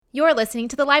You're listening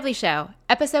to The Lively Show,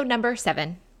 episode number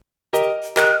 7.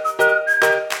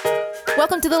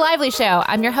 Welcome to The Lively Show.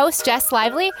 I'm your host, Jess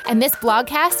Lively, and this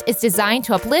blogcast is designed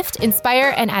to uplift,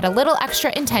 inspire, and add a little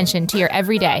extra intention to your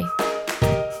everyday.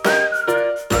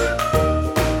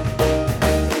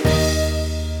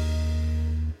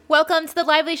 Welcome to The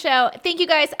Lively Show. Thank you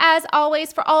guys, as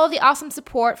always, for all of the awesome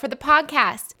support for the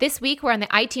podcast. This week, we're on the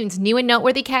iTunes New and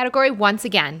Noteworthy category once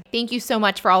again. Thank you so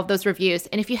much for all of those reviews.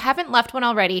 And if you haven't left one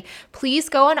already, please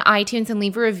go on iTunes and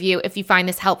leave a review if you find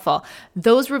this helpful.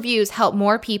 Those reviews help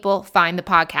more people find the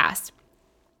podcast.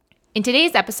 In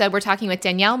today's episode, we're talking with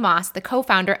Danielle Moss, the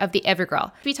co-founder of The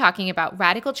Evergirl. We'll be talking about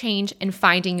radical change and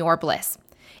finding your bliss.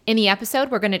 In the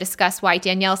episode, we're going to discuss why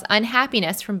Danielle's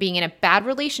unhappiness from being in a bad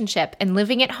relationship and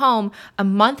living at home a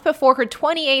month before her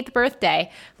 28th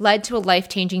birthday led to a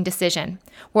life-changing decision.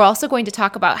 We're also going to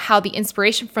talk about how the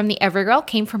inspiration from the Evergirl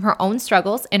came from her own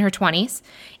struggles in her 20s,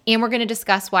 and we're going to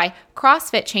discuss why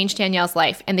CrossFit changed Danielle's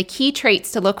life and the key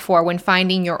traits to look for when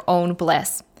finding your own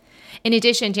bliss. In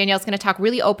addition, Danielle's going to talk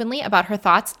really openly about her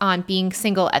thoughts on being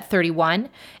single at 31,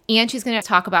 and she's going to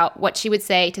talk about what she would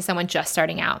say to someone just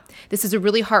starting out. This is a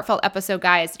really heartfelt episode,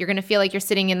 guys. You're going to feel like you're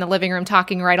sitting in the living room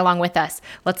talking right along with us.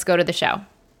 Let's go to the show.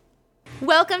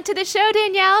 Welcome to the show,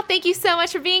 Danielle. Thank you so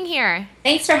much for being here.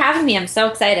 Thanks for having me. I'm so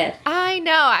excited. I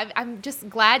know. I'm just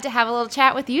glad to have a little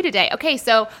chat with you today. Okay,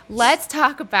 so let's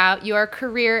talk about your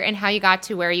career and how you got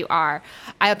to where you are.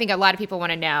 I think a lot of people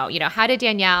want to know, how did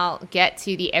Danielle get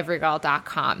to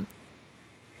theeverygirl.com?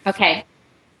 Okay.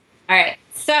 All right.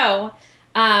 So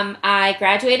I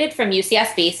graduated from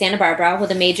UCSB, Santa Barbara,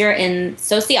 with a major in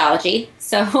sociology.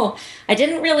 So I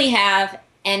didn't really have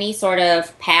any sort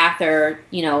of path or,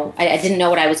 I didn't know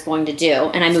what I was going to do.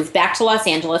 And I moved back to Los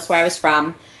Angeles, where I was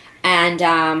from. And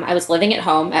I was living at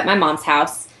home at my mom's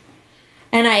house.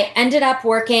 And I ended up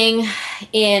working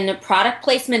in product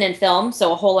placement and film.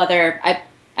 So I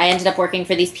ended up working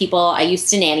for these people I used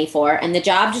to nanny for. And the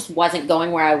job just wasn't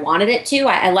going where I wanted it to.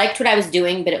 I liked what I was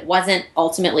doing, but it wasn't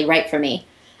ultimately right for me.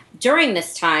 During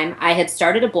this time, I had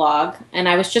started a blog, and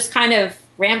I was just kind of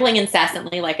rambling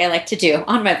incessantly like I like to do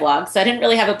on my blog. So I didn't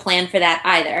really have a plan for that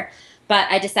either. But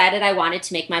I decided I wanted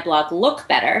to make my blog look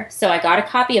better. So I got a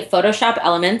copy of Photoshop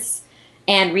Elements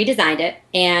and redesigned it.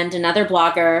 And another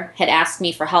blogger had asked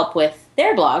me for help with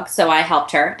their blog. So I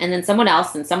helped her, and then someone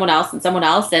else and someone else and someone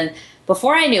else. And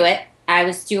before I knew it, I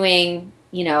was doing,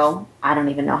 I don't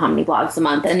even know how many blogs a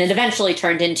month. And it eventually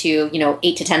turned into,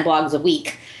 8 to 10 blogs a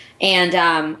week. And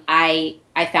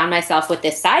I found myself with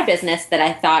this side business that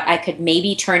I thought I could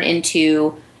maybe turn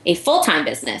into a full-time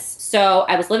business. So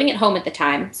I was living at home at the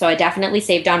time, so I definitely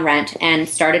saved on rent and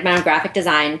started my own graphic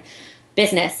design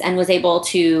business and was able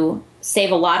to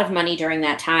save a lot of money during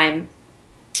that time.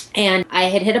 And I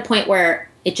had hit a point where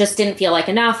it just didn't feel like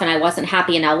enough, and I wasn't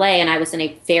happy in LA, and I was in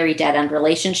a very dead-end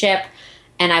relationship,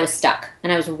 and I was stuck,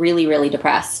 and I was really, really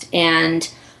depressed.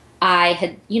 And I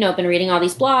had, been reading all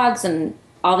these blogs, and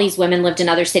all these women lived in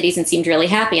other cities and seemed really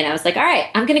happy. And I was like, all right,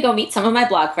 I'm going to go meet some of my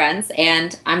blog friends,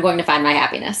 and I'm going to find my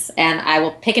happiness. And I will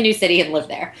pick a new city and live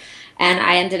there. And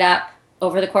I ended up,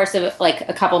 over the course of like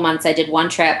a couple months, I did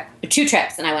 2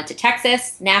 trips. And I went to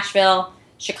Texas, Nashville,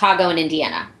 Chicago, and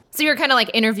Indiana. So you're kind of like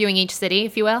interviewing each city,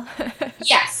 if you will?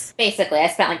 Yes, basically. I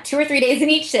spent like 2 or 3 days in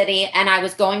each city, and I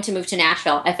was going to move to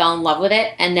Nashville. I fell in love with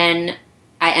it. And then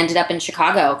I ended up in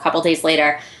Chicago a couple days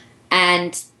later.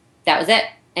 And that was it.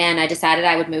 And I decided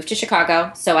I would move to Chicago.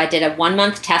 So I did a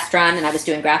 1-month test run, and I was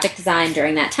doing graphic design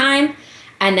during that time.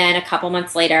 And then a couple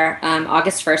months later,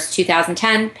 August 1st,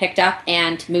 2010, picked up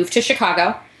and moved to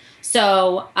Chicago.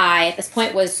 So I, at this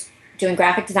point, was doing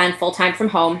graphic design full-time from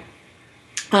home.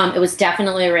 It was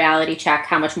definitely a reality check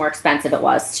how much more expensive it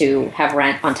was to have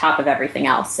rent on top of everything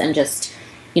else and just,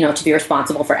 to be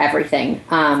responsible for everything.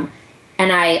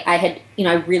 And I had,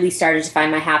 I really started to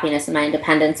find my happiness and my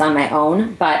independence on my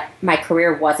own, but my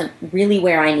career wasn't really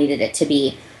where I needed it to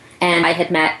be. And I had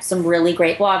met some really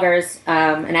great bloggers,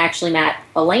 and I actually met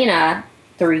Elena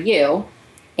through you.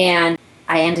 And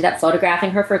I ended up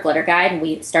photographing her for Glitter Guide, and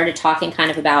we started talking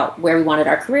kind of about where we wanted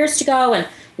our careers to go. And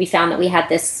we found that we had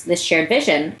this shared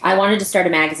vision. I wanted to start a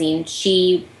magazine.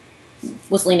 She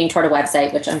was leaning toward a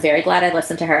website, which I'm very glad I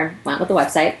listened to her, went with the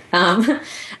website.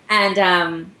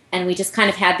 And we just kind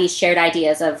of had these shared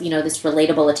ideas of, this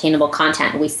relatable, attainable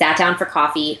content. We sat down for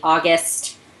coffee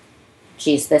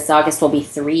this August will be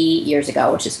 3 years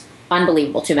ago, which is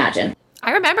unbelievable to imagine.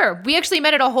 I remember. We actually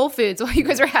met at a Whole Foods while you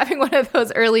guys were having one of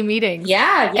those early meetings.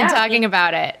 Yeah. And talking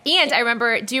about it. And I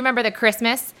remember, do you remember the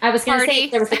Christmas I was going to say,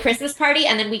 there was the Christmas party,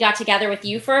 and then we got together with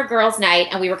you for a girls' night,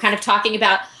 and we were kind of talking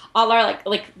about all our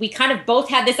like we kind of both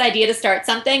had this idea to start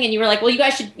something, and you were like, well, you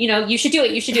guys should, you should do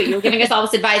it. You should do it. You were giving us all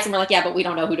this advice, and we're like, yeah, but we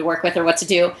don't know who to work with or what to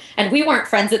do. And we weren't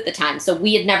friends at the time, so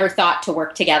we had never thought to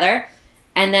work together.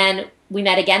 And then we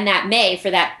met again that May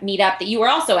for that meetup that you were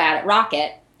also at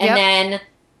Rocket.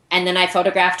 And then I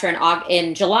photographed her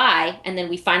in July, and then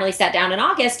we finally sat down in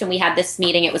August, and we had this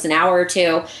meeting. It was an hour or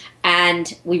two,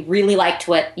 and we really liked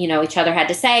what each other had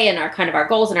to say and our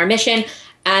goals and our mission.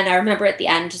 And I remember at the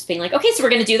end just being like, okay, so we're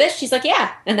going to do this. She's like,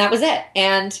 yeah, and that was it.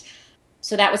 And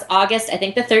so that was August, I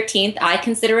think the 13th. I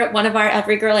consider it one of our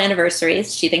Every Girl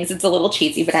anniversaries. She thinks it's a little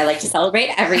cheesy, but I like to celebrate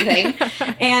everything.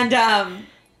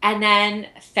 And then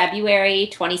February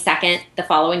 22nd, the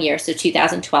following year, so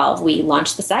 2012, we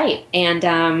launched the site.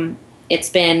 And it's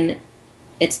been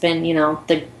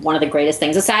one of the greatest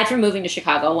things, aside from moving to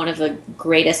Chicago, one of the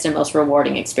greatest and most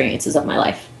rewarding experiences of my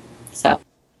life. So.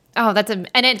 Oh,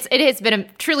 it has been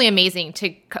truly amazing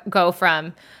to go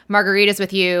from margaritas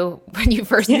with you when you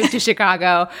first moved to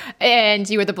Chicago and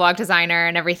you were the blog designer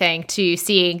and everything to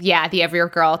seeing, the Every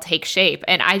Girl take shape.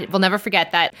 And I will never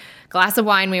forget that glass of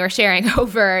wine we were sharing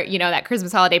over, that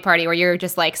Christmas holiday party where you're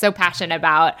just like so passionate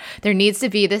about there needs to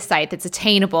be this site that's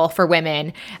attainable for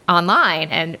women online.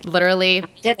 And literally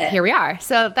here we are.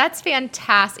 So that's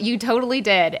fantastic. You totally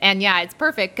did. And it's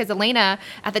perfect because Elena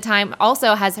at the time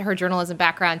also has her journalism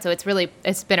background. So it's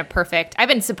been I've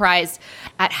been surprised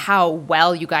at how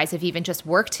well you guys have even just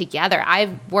worked together.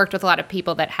 I've worked with a lot of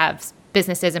people that have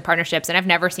businesses and partnerships, and I've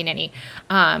never seen any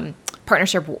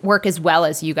partnership work as well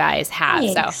as you guys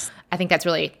have. Thanks. So I think that's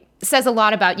really says a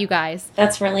lot about you guys.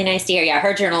 That's really nice to hear. Yeah,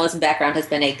 her journalism background has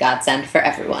been a godsend for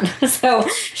everyone. So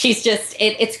she's just,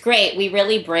 it's great. We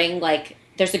really bring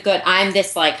I'm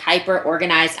this hyper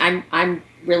organized. I'm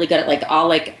really good at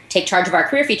I'll take charge of our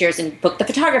career features and book the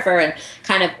photographer and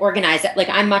kind of organize it.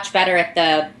 I'm much better at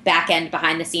the back end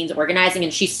behind the scenes organizing,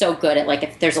 and she's so good at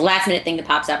if there's a last minute thing that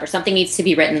pops up or something needs to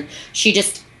be written, she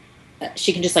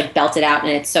can just belt it out.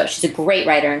 And she's a great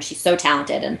writer, and she's so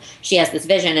talented, and she has this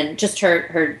vision, and just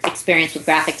her experience with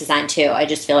graphic design too. I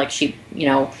just feel like she,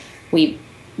 we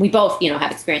both,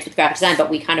 have experience with graphic design,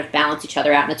 but we kind of balance each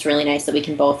other out, and it's really nice that we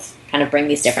can both kind of bring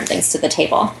these different things to the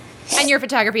table. And your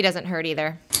photography doesn't hurt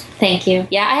either. Thank you.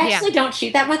 Yeah, I actually don't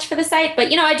shoot that much for the site,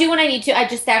 but I do when I need to. I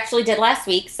just actually did last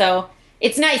week, so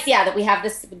it's nice, that we have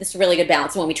this really good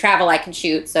balance. When we travel, I can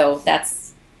shoot, so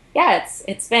that's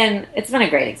it's been a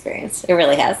great experience. It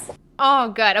really has.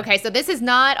 Oh, good. Okay, so this is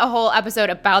not a whole episode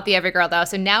about the Every Girl, though.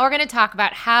 So now we're going to talk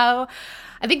about I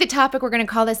think the topic we're going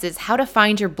to call this is how to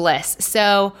find your bliss.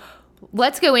 So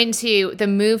let's go into the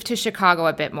move to Chicago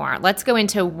a bit more. Let's go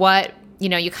into what,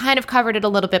 you kind of covered it a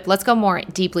little bit, but let's go more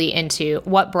deeply into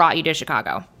what brought you to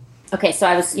Chicago. Okay, so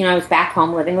I was back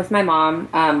home living with my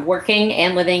mom, working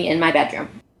and living in my bedroom.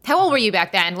 How old were you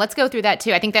back then? Let's go through that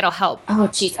too. I think that'll help. Oh,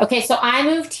 geez. Okay, so I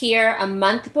moved here a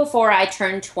month before I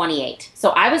turned 28.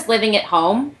 So I was living at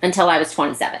home until I was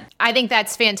 27. I think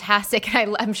that's fantastic.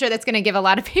 I'm sure that's going to give a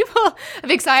lot of people a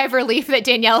big sigh of relief that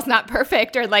Danielle's not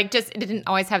perfect or just didn't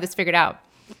always have this figured out.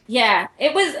 Yeah,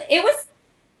 it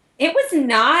was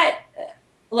not.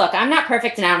 Look, I'm not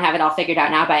perfect and I don't have it all figured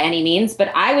out now by any means,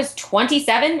 but I was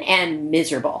 27 and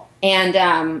miserable. And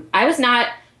I was not,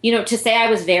 to say I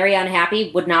was very unhappy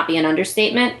would not be an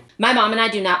understatement. My mom and I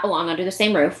do not belong under the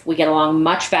same roof. We get along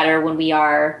much better when we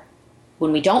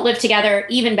don't live together,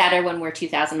 even better when we're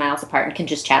 2,000 miles apart and can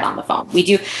just chat on the phone. We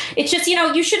do. It's just,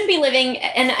 you shouldn't be living,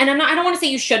 and I don't want to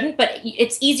say you shouldn't, but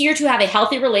it's easier to have a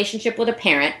healthy relationship with a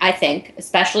parent, I think,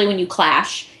 especially when you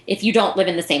clash, if you don't live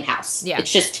in the same house. Yeah.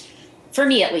 It's just, for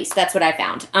me at least, that's what I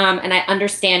found. And I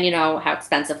understand, how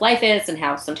expensive life is and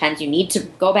how sometimes you need to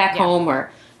go back home,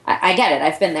 or I get it.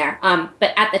 I've been there.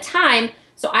 But at the time,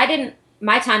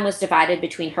 my time was divided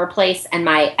between her place and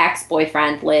my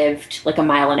ex-boyfriend lived a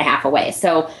mile and a half away.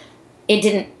 So it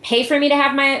didn't pay for me to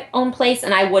have my own place,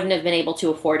 and I wouldn't have been able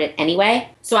to afford it anyway.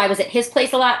 So I was at his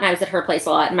place a lot, and I was at her place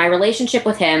a lot. And my relationship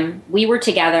with him, we were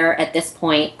together at this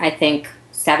point, I think,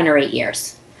 7 or 8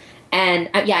 years. And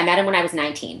I met him when I was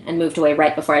 19 and moved away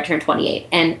right before I turned 28.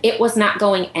 And it was not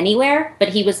going anywhere, but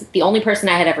he was the only person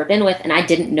I had ever been with, and I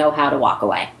didn't know how to walk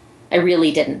away. I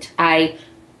really didn't.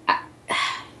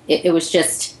 It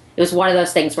was one of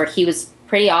those things where he was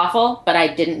pretty awful, but I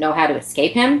didn't know how to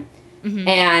escape him. Mm-hmm.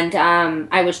 And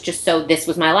I was just this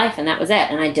was my life, and that was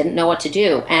it. And I didn't know what to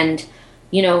do. And,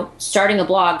 starting a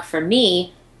blog for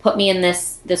me put me in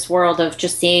this world of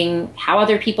just seeing how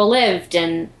other people lived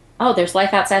and oh, there's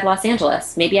life outside Los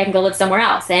Angeles. Maybe I can go live somewhere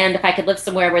else. And if I could live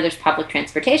somewhere where there's public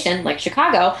transportation, like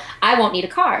Chicago, I won't need a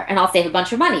car and I'll save a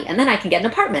bunch of money and then I can get an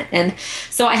apartment. And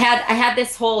so I had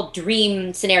this whole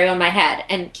dream scenario in my head.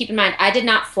 And keep in mind, I did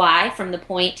not fly from the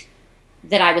point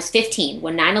that I was 15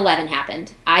 when 9/11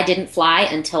 happened. I didn't fly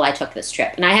until I took this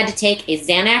trip. And I had to take a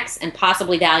Xanax and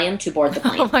possibly Valium to board the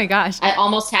plane. Oh my gosh. I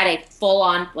almost had a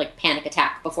full-on like panic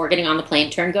attack before getting on the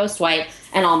plane, turned ghost white,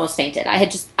 and almost fainted.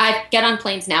 I get on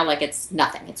planes now like it's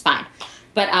nothing. It's fine.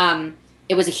 But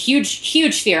it was a huge,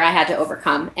 huge fear I had to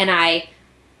overcome. And I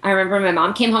remember my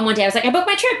mom came home one day. I was like, I booked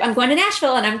my trip. I'm going to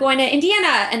Nashville and I'm going to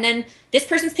Indiana. And then this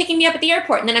person's picking me up at the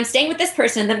airport. And then I'm staying with this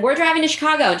person. And then we're driving to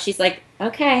Chicago. And she's like,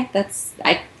 okay,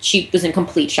 she was in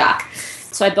complete shock.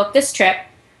 So I booked this trip.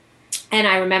 And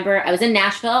I remember I was in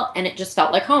Nashville and it just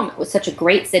felt like home. It was such a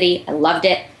great city. I loved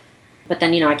it. But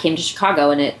then, I came to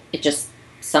Chicago and it just,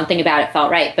 something about it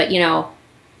felt right. But,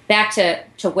 back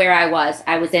to where I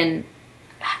was in,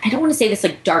 I don't want to say this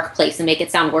like dark place and make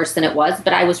it sound worse than it was,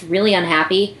 but I was really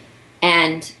unhappy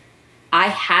and I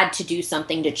had to do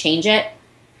something to change it.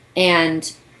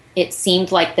 And it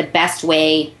seemed like the best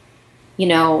way,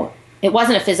 it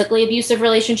wasn't a physically abusive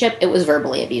relationship. It was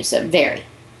verbally abusive, very.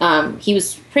 He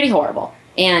was pretty horrible.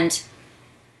 And,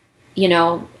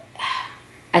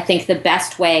 I think the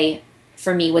best way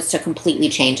for me was to completely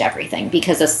change everything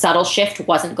because a subtle shift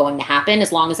wasn't going to happen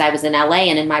as long as I was in LA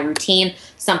and in my routine,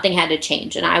 something had to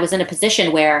change. And I was in a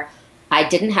position where I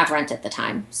didn't have rent at the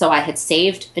time. So I had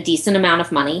saved a decent amount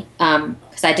of money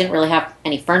because I didn't really have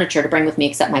any furniture to bring with me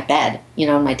except my bed,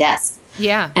 and my desk.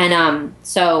 Yeah. And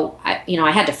so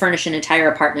I had to furnish an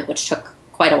entire apartment, which took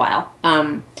quite a while.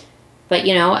 But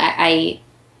I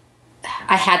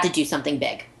had to do something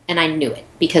big and I knew it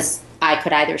because I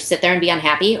could either sit there and be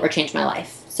unhappy or change my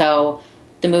life. So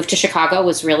the move to Chicago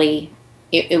was really,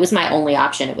 it was my only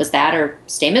option. It was that or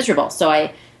stay miserable. So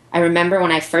I remember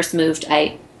when I first moved,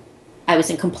 I was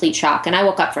in complete shock. And I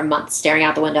woke up for months staring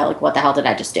out the window like, what the hell did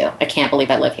I just do? I can't believe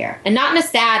I live here. And not in a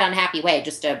sad, unhappy way,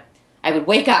 I would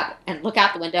wake up and look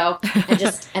out the window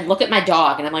and look at my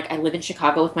dog. And I'm like, I live in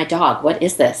Chicago with my dog. What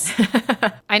is this?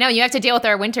 I know, you have to deal with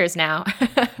our winters now.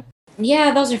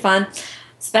 Yeah, those are fun.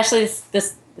 Especially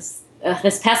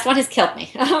this past one has killed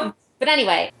me. But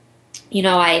anyway,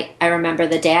 I remember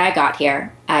the day I got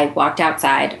here, I walked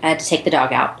outside. I had to take the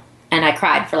dog out. And I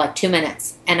cried for like 2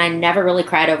 minutes. And I never really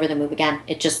cried over the move again.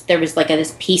 There was like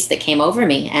this peace that came over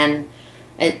me. And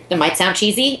it might sound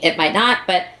cheesy. It might not.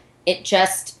 But it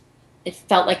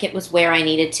felt like it was where I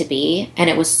needed to be.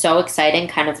 And it was so exciting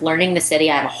kind of learning the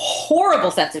city. I had a horrible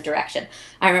sense of direction.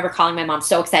 I remember calling my mom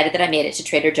so excited that I made it to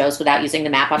Trader Joe's without using the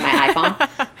map on my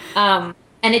iPhone.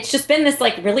 And it's just been this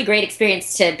like really great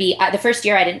experience to be, the first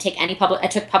year I didn't take I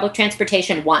took public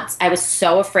transportation once. I was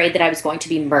so afraid that I was going to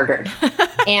be murdered.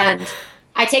 And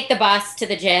I take the bus to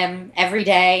the gym every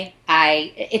day.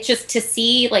 It's just to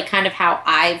see like kind of how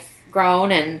I've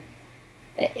grown and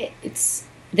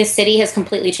this city has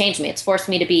completely changed me. It's forced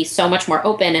me to be so much more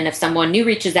open. And if someone new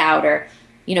reaches out or,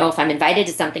 if I'm invited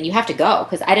to something, you have to go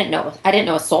because I didn't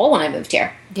know a soul when I moved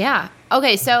here. Yeah.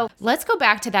 Okay, so let's go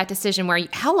back to that decision where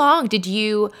how long did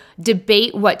you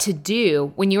debate what to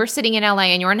do when you were sitting in LA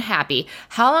and you were unhappy?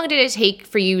 How long did it take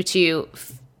for you to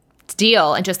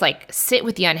deal and just like sit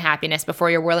with the unhappiness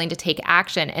before you're willing to take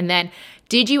action? And then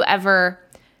did you ever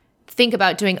think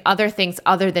about doing other things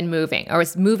other than moving, or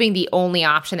was moving the only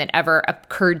option that ever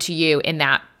occurred to you in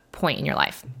that point in your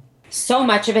life? So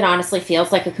much of it honestly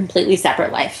feels like a completely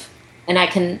separate life. And I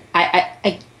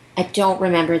don't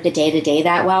remember the day-to-day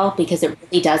that well because it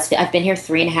really does. I've been here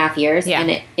 3.5 years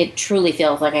and it truly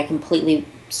feels like I completely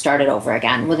started over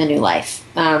again with a new life,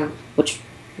 which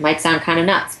might sound kind of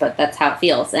nuts, but that's how it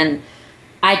feels. And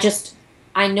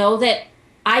I know that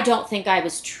I don't think I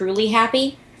was truly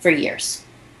happy for years.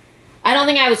 I don't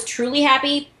think I was truly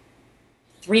happy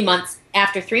 3 months.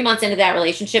 After 3 months into that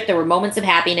relationship, there were moments of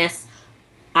happiness.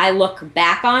 I look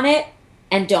back on it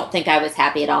and don't think I was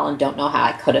happy at all and don't know how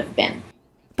I could have been.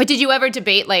 But did you ever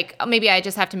debate like, oh, maybe I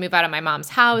just have to move out of my mom's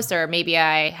house or maybe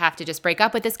I have to just break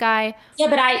up with this guy? Yeah,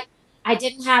 but I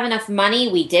didn't have enough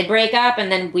money. We did break up and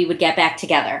then we would get back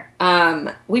together.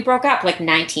 We broke up like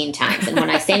 19 times. And when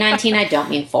I say 19, I don't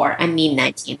mean 4. I mean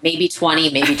 19, maybe 20,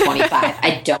 maybe 25.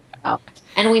 I don't know.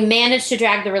 And we managed to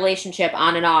drag the relationship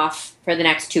on and off for the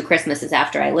next 2 Christmases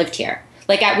after I lived here.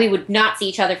 Like we would not see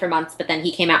each other for months, but then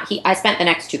he came out. I spent the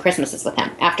next 2 Christmases with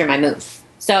him after my move.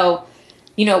 So,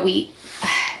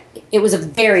 it was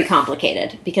very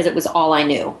complicated because it was all I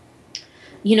knew.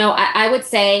 I would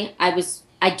say I was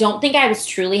I don't think I was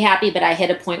truly happy, but I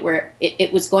hit a point where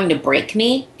it was going to break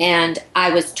me. And I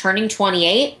was turning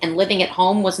 28 and living at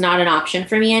home was not an option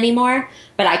for me anymore.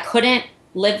 But I couldn't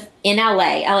live in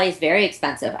LA. LA is very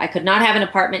expensive. I could not have an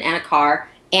apartment and a car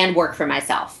and work for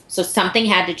myself. So something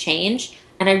had to change.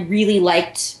 And I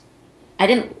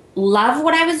didn't love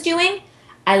what I was doing.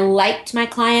 I liked my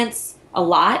clients a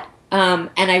lot.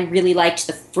 And I really liked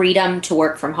the freedom to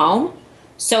work from home.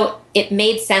 So it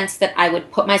made sense that I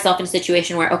would put myself in a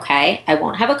situation where, okay, I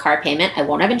won't have a car payment. I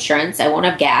won't have insurance. I won't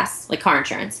have gas, like car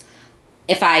insurance,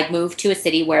 if I move to a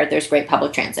city where there's great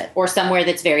public transit or somewhere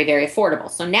that's very, very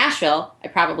affordable. So Nashville, I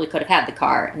probably could have had the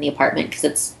car and the apartment because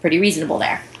it's pretty reasonable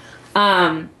there.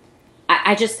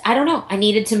 I don't know. I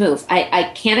needed to move.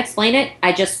 I can't explain it.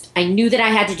 I knew that I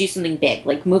had to do something big.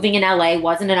 Like moving in LA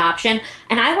wasn't an option.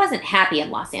 And I wasn't happy in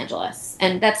Los Angeles.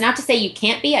 And that's not to say you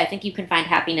can't be. I think you can find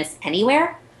happiness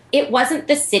anywhere. It wasn't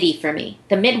the city for me.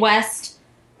 The Midwest,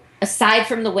 aside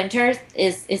from the winters,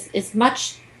 is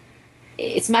much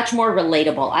more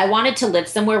relatable. I wanted to live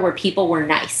somewhere where people were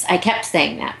nice. I kept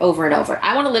saying that over and over.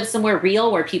 I want to live somewhere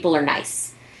real where people are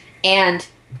nice. And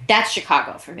that's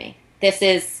Chicago for me. This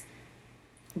is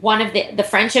one of the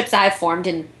friendships I've formed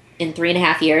in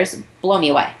 3.5 years blow me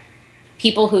away.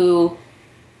 People who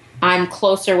I'm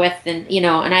closer with than,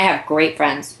 and I have great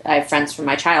friends. I have friends from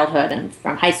my childhood and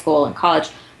from high school and college,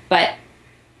 but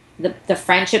the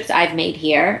friendships I've made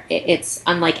here, it's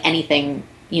unlike anything,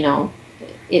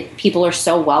 people are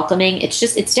so welcoming.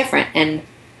 It's different. And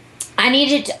I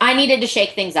needed to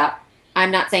shake things up.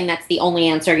 I'm not saying that's the only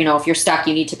answer. If you're stuck,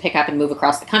 you need to pick up and move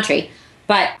across the country.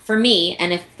 But for me,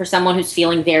 and if for someone who's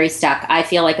feeling very stuck, I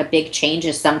feel like a big change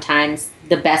is sometimes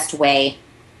the best way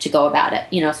to go about it.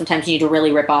 Sometimes you need to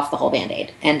really rip off the whole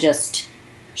Band-Aid and just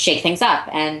shake things up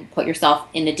and put yourself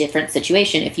in a different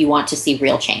situation if you want to see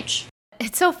real change.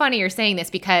 It's so funny you're saying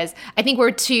this because I think we're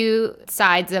two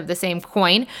sides of the same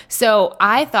coin. So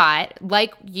I thought,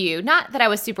 like you, not that I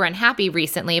was super unhappy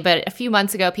recently, but a few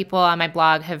months ago, people on my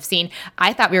blog have seen,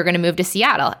 I thought we were going to move to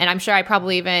Seattle. And I'm sure I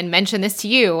probably even mentioned this to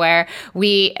you where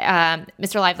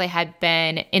Mr. Lively had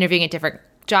been interviewing at different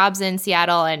jobs in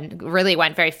Seattle and really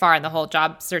went very far in the whole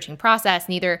job searching process.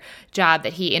 Neither job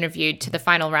that he interviewed to the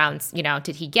final rounds,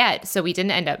 did he get. So we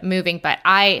didn't end up moving, but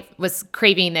I was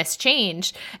craving this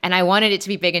change and I wanted it to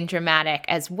be big and dramatic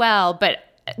as well. But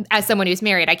as someone who's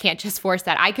married, I can't just force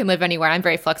that. I can live anywhere. I'm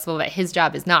very flexible, but his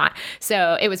job is not.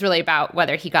 So it was really about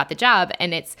whether he got the job.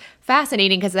 And it's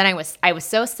fascinating because then I was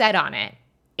so set on it.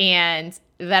 And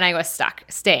then I was stuck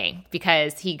staying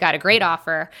because he got a great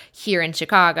offer here in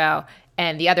Chicago.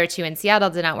 And the other two in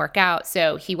Seattle did not work out.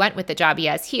 So he went with the job he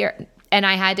has here. And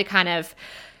I had to kind of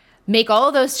make all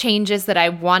of those changes that I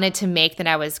wanted to make that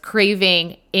I was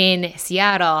craving in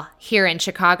Seattle here in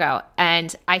Chicago.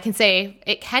 And I can say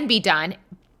it can be done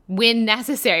when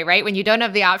necessary, right? When you don't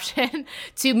have the option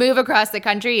to move across the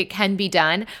country, it can be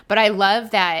done. But I love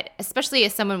that, especially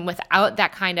as someone without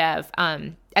that kind of,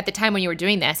 at the time when you were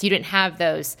doing this, you didn't have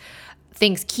those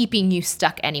things keeping you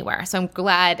stuck anywhere. So I'm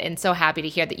glad and so happy to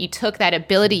hear that you took that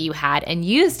ability you had and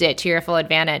used it to your full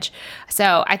advantage.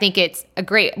 So I think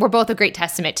we're both a great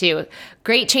testament to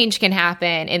great change can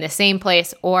happen in the same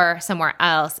place or somewhere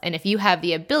else. And if you have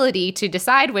the ability to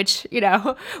decide which,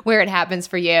 where it happens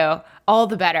for you, all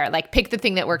the better. Like pick the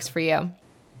thing that works for you.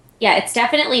 Yeah, it's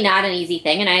definitely not an easy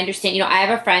thing. And I understand, I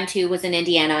have a friend who was in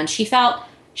Indiana and she felt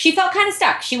kind of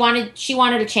stuck. She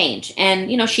wanted a change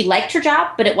and, she liked her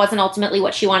job, but it wasn't ultimately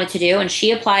what she wanted to do. And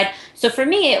she applied. So for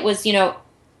me, it was,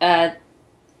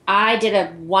 I did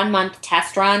a 1-month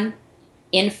test run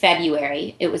in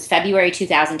February. It was February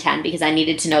 2010 because I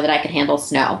needed to know that I could handle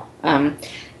snow.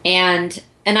 And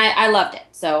I loved it.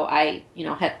 So I,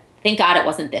 thank God it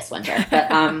wasn't this winter, but,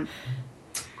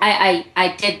 I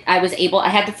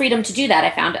had the freedom to do that.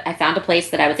 I found a place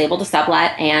that I was able to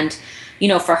sublet and,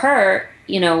 for her,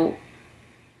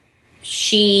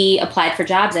 she applied for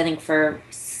jobs, I think, for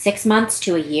 6 months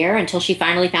to a year until she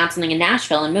finally found something in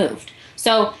Nashville and moved.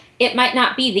 So it might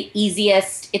not be the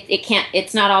easiest.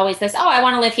 It's not always this, oh, I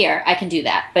want to live here. I can do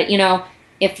that. But,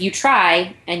 if you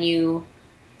try and you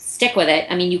stick with it,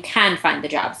 you can find the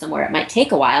job somewhere. It might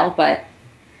take a while, but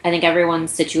I think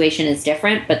everyone's situation is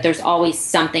different. But there's always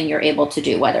something you're able to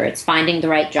do, whether it's finding the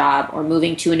right job or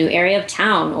moving to a new area of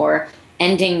town or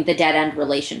ending the dead-end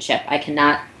relationship. I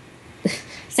cannot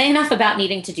say enough about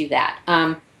needing to do that.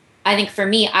 I think for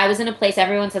me, I was in a place,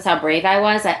 everyone says how brave I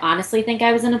was. I honestly think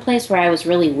I was in a place where I was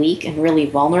really weak and really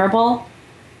vulnerable.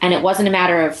 And it wasn't a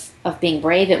matter of being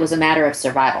brave. It was a matter of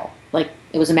survival.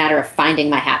 It was a matter of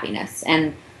finding my happiness.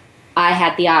 And I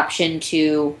had the option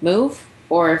to move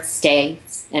or stay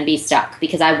and be stuck,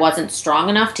 because I wasn't strong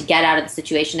enough to get out of the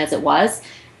situation as it was.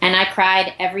 And I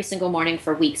cried every single morning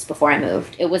for weeks before I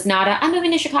moved. It was not I'm moving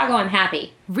to Chicago, I'm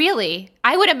happy. Really?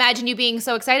 I would imagine you being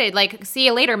so excited, like, see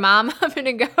you later, Mom, I'm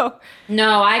going to go.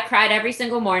 No, I cried every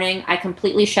single morning. I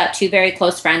completely shut 2 very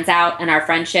close friends out, and our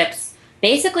friendships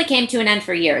basically came to an end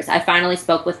for years. I finally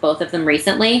spoke with both of them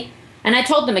recently, and I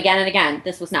told them again and again,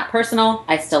 this was not personal.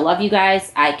 I still love you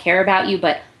guys. I care about you,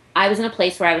 but I was in a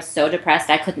place where I was so depressed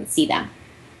I couldn't see them.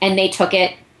 And they took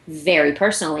it very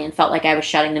personally and felt like I was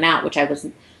shutting them out, which it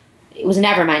was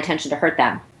never my intention to hurt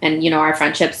them. And, our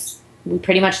friendships, we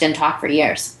pretty much didn't talk for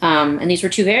years. And these were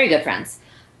 2 very good friends.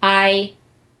 I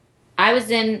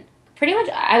was in pretty much,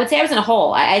 I would say I was in a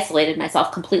hole. I isolated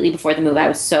myself completely before the move. I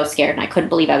was so scared, and I couldn't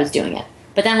believe I was doing it.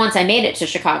 But then once I made it to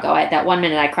Chicago, that 1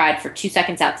 minute I cried for 2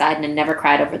 seconds outside and I never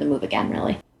cried over the move again,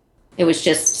 really. It was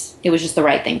just the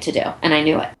right thing to do, and I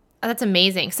knew it. Oh, that's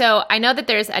amazing. So I know that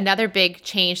there's another big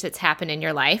change that's happened in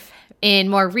your life in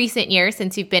more recent years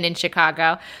since you've been in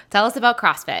Chicago. Tell us about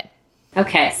CrossFit.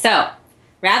 Okay, so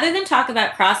rather than talk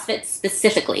about CrossFit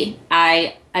specifically,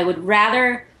 I would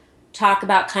rather talk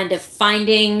about kind of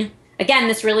finding, again,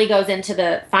 this really goes into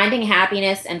the finding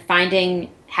happiness and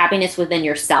finding happiness within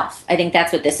yourself. I think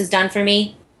that's what this has done for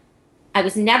me. I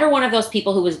was never one of those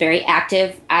people who was very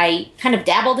active. I kind of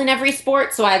dabbled in every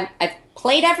sport, so I've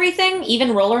played everything,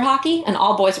 even roller hockey, an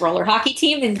all-boys roller hockey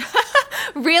team. And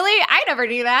really? I never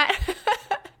knew that.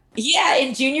 Yeah,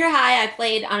 in junior high, I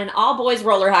played on an all-boys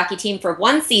roller hockey team for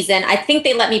 1 season. I think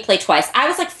they let me play twice. I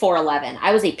was like 4'11".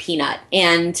 I was a peanut,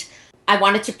 and I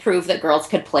wanted to prove that girls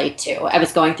could play too. I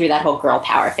was going through that whole girl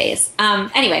power phase.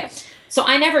 Anyway, so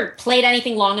I never played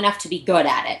anything long enough to be good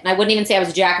at it. And I wouldn't even say I was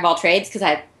a jack of all trades, because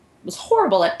I was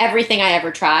horrible at everything I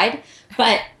ever tried.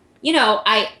 But,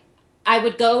 I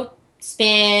would go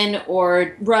spin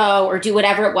or row or do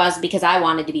whatever it was because I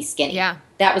wanted to be skinny. Yeah.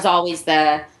 That was always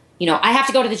I have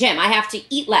to go to the gym. I have to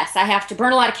eat less. I have to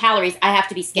burn a lot of calories. I have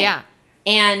to be skinny. Yeah.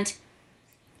 And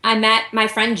I met my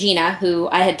friend Gina, who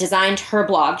I had designed her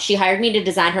blog. She hired me to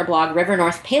design her blog, River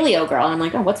North Paleo Girl. And I'm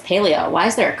like, oh, what's paleo? Why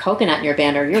is there a coconut in your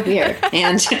banner? You're weird.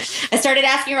 And I started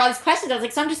asking her all these questions. I was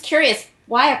like, so I'm just curious,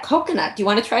 why a coconut? Do you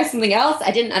want to try something else? I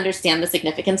didn't understand the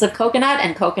significance of coconut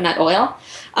and coconut oil.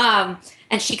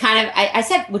 And she I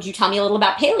said, would you tell me a little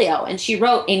about paleo? And she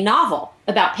wrote a novel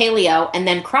about paleo and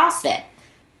then CrossFit.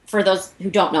 For those who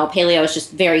don't know, paleo is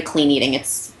just very clean eating.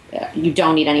 It's you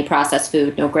don't eat any processed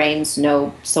food, no grains,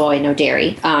 no soy, no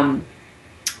dairy. And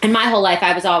my whole life,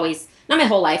 I was always, not my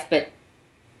whole life, but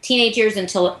teenage years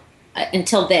until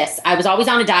this, I was always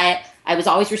on a diet. I was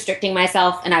always restricting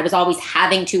myself, and I was always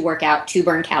having to work out to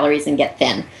burn calories and get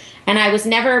thin. And I was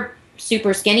never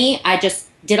super skinny. I just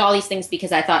did all these things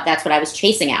because I thought that's what I was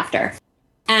chasing after.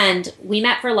 And we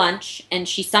met for lunch, and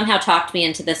she somehow talked me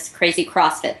into this crazy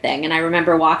CrossFit thing. And I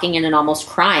remember walking in and almost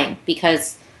crying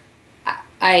because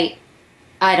I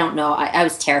don't know. I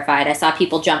was terrified. I saw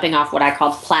people jumping off what I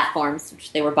called platforms,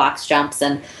 which they were box jumps.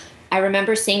 And I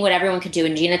remember seeing what everyone could do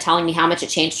and Gina telling me how much it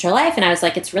changed her life. And I was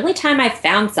like, it's really time I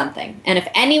found something. And if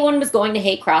anyone was going to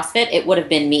hate CrossFit, it would have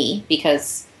been me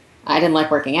because I didn't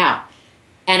like working out.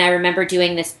 And I remember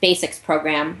doing this basics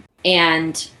program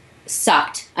and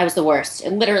sucked. I was the worst,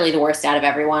 literally the worst out of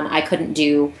everyone. I couldn't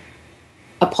do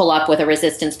a pull-up with a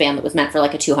resistance band that was meant for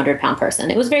like a 200-pound person.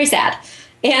 It was very sad.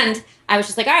 And I was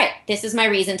just like, all right, this is my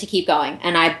reason to keep going.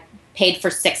 And I paid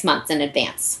for 6 months in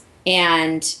advance.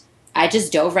 And I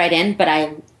just dove right in, but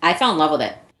I fell in love with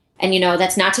it. And,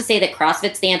 that's not to say that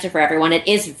CrossFit's the answer for everyone. It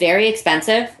is very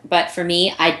expensive, but for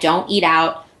me, I don't eat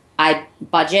out. I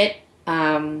budget.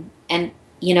 And,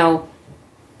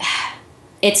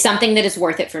 it's something that is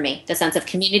worth it for me. The sense of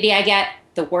community I get,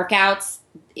 the workouts,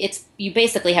 you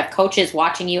basically have coaches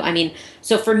watching you. I mean,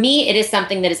 so for me, it is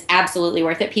something that is absolutely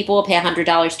worth it. People will pay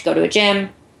 $100 to go to a gym,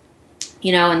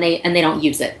 and they don't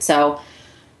use it. So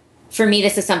for me,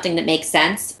 this is something that makes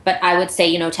sense. But I would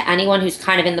say, to anyone who's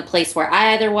kind of in the place where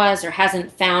I either was or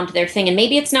hasn't found their thing, and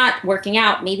maybe it's not working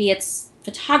out, maybe it's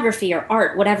photography or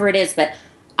art, whatever it is, but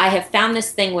I have found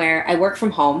this thing where I work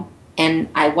from home and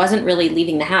I wasn't really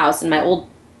leaving the house. In my old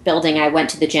building, I went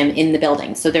to the gym in the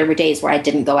building. So there were days where I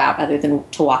didn't go out other than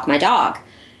to walk my dog.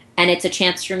 And it's a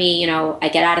chance for me, I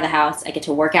get out of the house, I get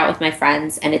to work out with my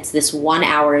friends, and it's this 1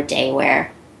 hour a day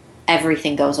where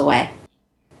everything goes away.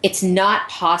 It's not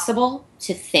possible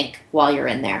to think while you're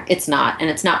in there. It's not. And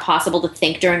it's not possible to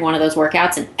think during one of those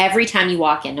workouts. And every time you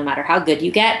walk in, no matter how good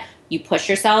you get, you push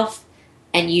yourself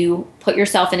and you put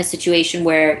yourself in a situation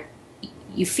where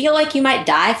you feel like you might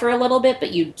die for a little bit,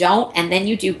 but you don't. And then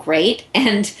you do great.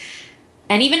 And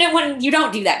And even when you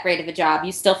don't do that great of a job,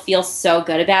 you still feel so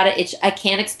good about it. I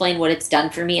can't explain what it's done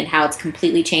for me and how it's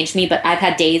completely changed me, but I've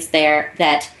had days there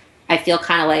that I feel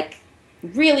kind of like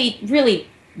really, really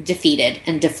defeated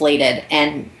and deflated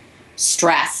and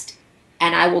stressed.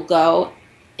 And I will go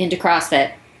into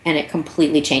CrossFit and it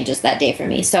completely changes that day for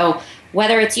me. So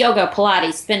whether it's yoga,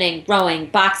 Pilates, spinning, rowing,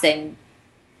 boxing,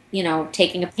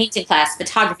 taking a painting class,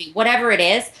 photography, whatever it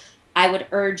is, I would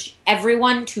urge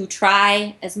everyone to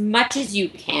try as much as you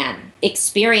can,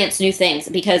 experience new things,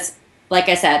 because like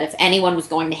I said, if anyone was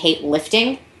going to hate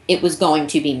lifting, it was going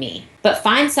to be me. But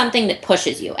find something that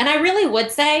pushes you. And I really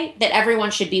would say that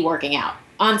everyone should be working out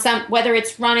on whether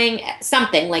it's running,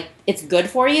 something like it's good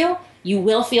for you, you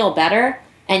will feel better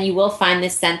and you will find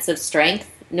this sense of strength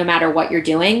no matter what you're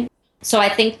doing. So I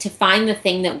think to find the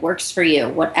thing that works for you,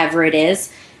 whatever it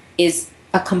is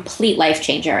a complete life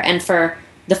changer. And for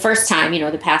the first time,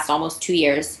 the past almost 2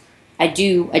 years, I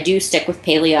do stick with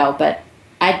paleo, but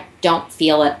I don't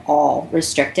feel at all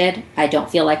restricted. I don't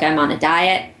feel like I'm on a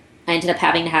diet. I ended up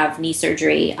having to have knee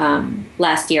surgery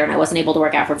last year, and I wasn't able to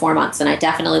work out for 4 months, and I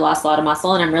definitely lost a lot of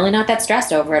muscle, and I'm really not that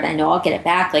stressed over it. I know I'll get it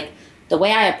back. Like, the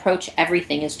way I approach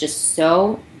everything is just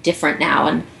so different now,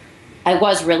 and I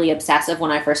was really obsessive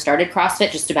when I first started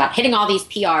CrossFit, just about hitting all these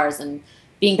PRs and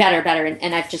being better,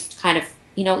 and I've just kind of,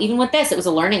 even with this, it was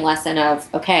a learning lesson of,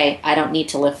 okay, I don't need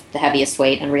to lift the heaviest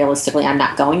weight, and realistically, I'm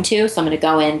not going to, so I'm going to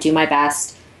go in, do my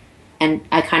best, and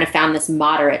I kind of found this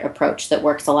moderate approach that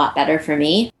works a lot better for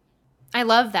me. I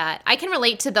love that. I can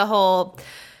relate to the whole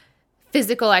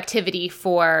physical activity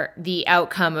for the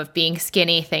outcome of being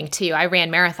skinny thing too. I ran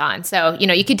marathons. So,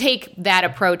 you could take that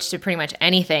approach to pretty much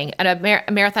anything. And a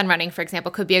marathon running, for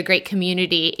example, could be a great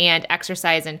community and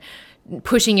exercise and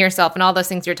pushing yourself and all those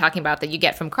things you're talking about that you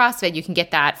get from CrossFit. You can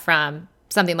get that from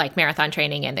something like marathon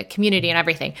training and the community and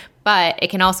everything. But it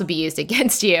can also be used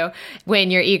against you when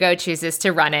your ego chooses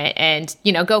to run it and,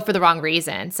 go for the wrong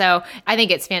reason. So I think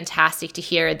it's fantastic to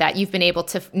hear that you've been able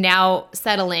to now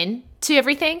settle in to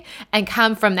everything and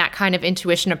come from that kind of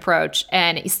intuition approach,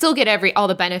 and you still get all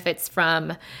the benefits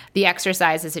from the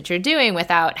exercises that you're doing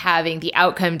without having the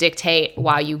outcome dictate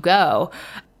while you go.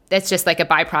 That's just like a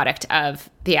byproduct of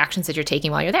the actions that you're taking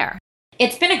while you're there.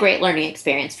 It's been a great learning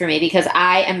experience for me because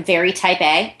I am very type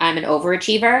A. I'm an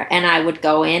overachiever, and I would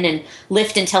go in and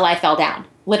lift until I fell down,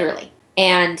 literally.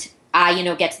 And I,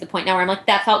 get to the point now where I'm like,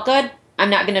 that felt good. I'm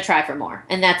not going to try for more.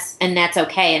 And that's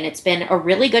okay. And it's been a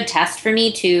really good test for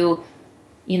me to,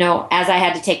 as I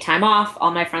had to take time off,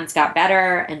 all my friends got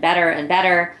better and better and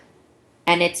better.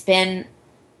 And it's been,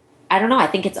 I don't know, I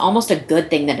think it's almost a good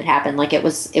thing that it happened. Like it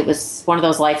was one of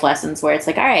those life lessons where it's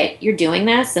like, all right, you're doing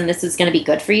this and this is going to be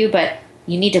good for you, but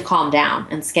you need to calm down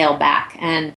and scale back.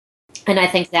 And I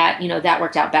think that, that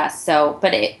worked out best. So,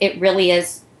 but it really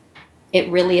is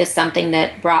something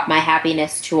that brought my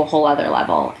happiness to a whole other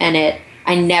level. And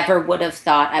I never would have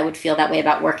thought I would feel that way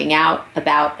about working out,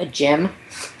 about a gym,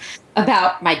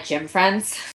 about my gym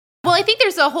friends. Well, I think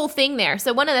there's a whole thing there.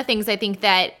 So one of the things I think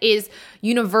that is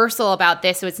universal about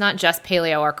this, so it's not just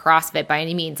paleo or CrossFit by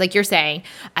any means, like you're saying,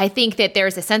 I think that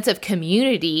there's a sense of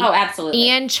community. Oh, absolutely.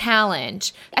 And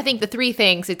challenge. I think the three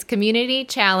things, it's community,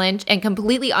 challenge, and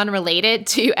completely unrelated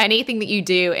to anything that you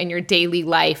do in your daily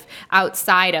life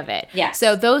outside of it. Yes.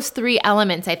 So those three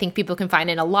elements I think people can find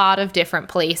in a lot of different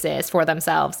places for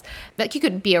themselves. Like you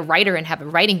could be a writer and have a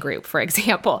writing group, for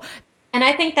example. And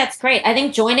I think that's great. I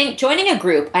think joining a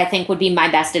group, I think, would be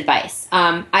my best advice.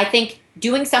 I think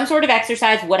doing some sort of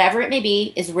exercise, whatever it may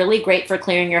be, is really great for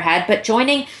clearing your head. But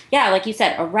joining, like you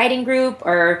said, a writing group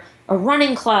or a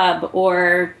running club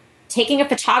or taking a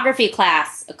photography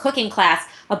class, a cooking class,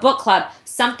 a book club,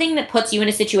 something that puts you in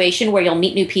a situation where you'll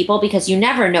meet new people because you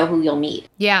never know who you'll meet.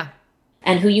 Yeah.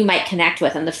 And who you might connect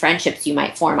with and the friendships you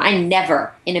might form. I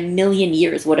never in a million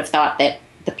years would have thought that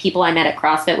the people I met at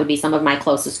CrossFit would be some of my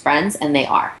closest friends, and they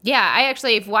are. Yeah, I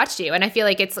actually have watched you, and I feel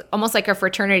like it's almost like a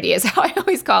fraternity is how I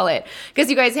always call it, because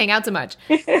you guys hang out so much.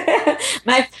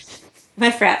 my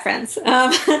frat friends.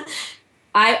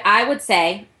 I would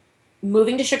say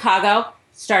moving to Chicago,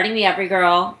 starting the Every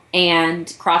Girl, and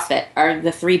CrossFit are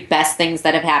the three best things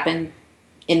that have happened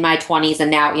in my 20s,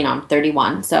 and now, I'm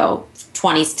 31, so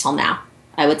 20s till now.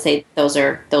 I would say those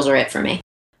are it for me.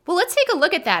 Well, let's take a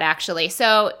look at that, actually.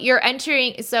 So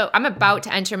I'm about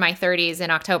to enter my 30s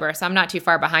in October, so I'm not too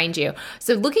far behind you.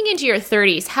 So looking into your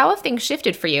 30s, how have things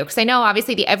shifted for you? Because I know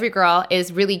obviously the Every Girl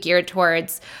is really geared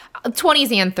towards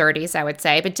 20s and 30s, I would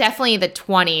say, but definitely the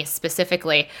 20s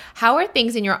specifically. How are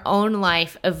things in your own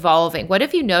life evolving? What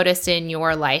have you noticed in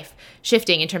your life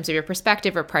shifting in terms of your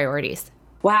perspective or priorities?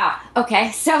 Wow.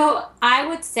 Okay. So I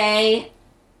would say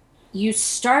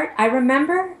I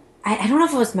remember I don't know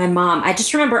if it was my mom. I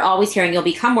just remember always hearing you'll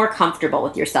become more comfortable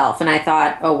with yourself. And I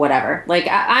thought, oh, whatever. Like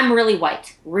I'm really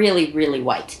white, really, really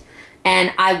white.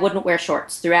 And I wouldn't wear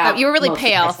shorts throughout. You were really most of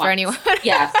pale my for anyone.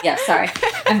 Yeah, sorry.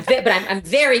 I'm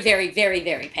very, very, very,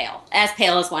 very pale, as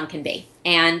pale as one can be.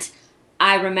 And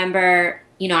I remember,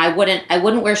 I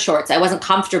wouldn't wear shorts. I wasn't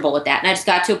comfortable with that. And I just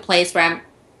got to a place where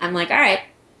I'm like, all right,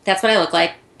 that's what I look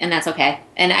like. And that's okay.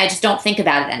 And I just don't think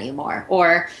about it anymore.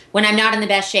 Or when I'm not in the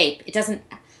best shape, it doesn't,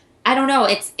 I don't know.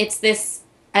 It's this,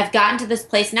 I've gotten to this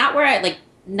place, not where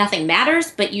nothing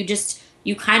matters, but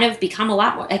you kind of become a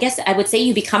lot more, I guess I would say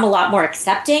you become a lot more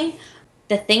accepting.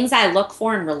 The things I look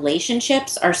for in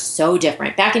relationships are so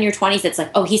different. Back in your 20s, it's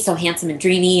like, oh, he's so handsome and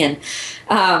dreamy. And,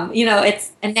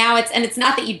 it's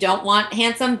not that you don't want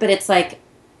handsome, but it's like,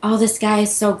 oh, this guy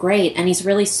is so great. And he's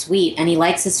really sweet and he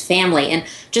likes his family. And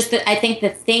just I think the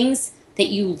things that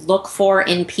you look for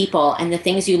in people and the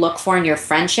things you look for in your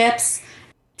friendships,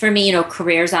 for me,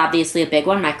 career is obviously a big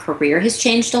one. My career has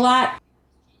changed a lot.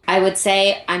 I would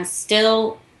say I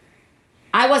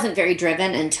wasn't very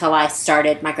driven until I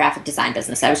started my graphic design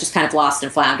business. I was just kind of lost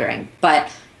and floundering.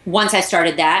 But once I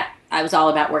started that, I was all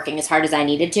about working as hard as I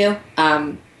needed to.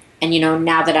 Now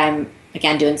that I'm,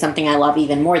 again, doing something I love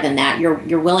even more than that,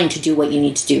 you're willing to do what you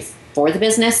need to do for the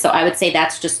business. So I would say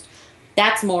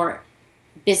that's more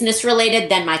business related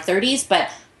than my 30s.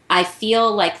 But I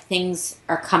feel like things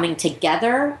are coming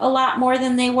together a lot more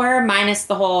than they were, minus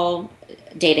the whole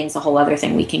dating's a whole other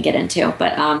thing we can get into.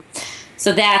 But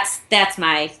so that's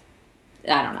my,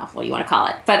 I don't know what you want to call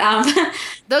it, but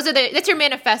that's your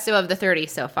manifesto of the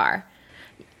 30s so far.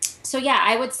 So yeah,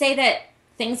 I would say that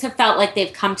things have felt like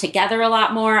they've come together a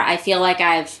lot more. I feel like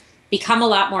I've become a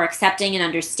lot more accepting and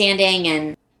understanding,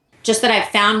 and just that I've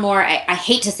found more, I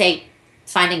hate to say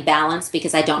finding balance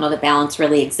because I don't know that balance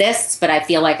really exists, but I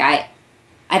feel like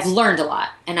I've learned a lot,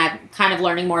 and I'm kind of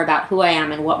learning more about who I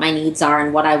am and what my needs are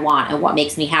and what I want and what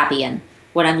makes me happy and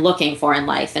what I'm looking for in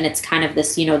life. And it's kind of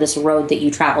this, this road that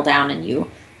you travel down and you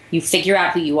figure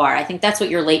out who you are. I think that's what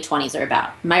your late 20s are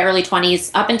about. My early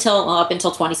 20s, up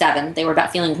until 27, they were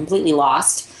about feeling completely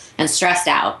lost and stressed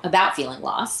out about feeling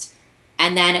lost.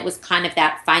 And then it was kind of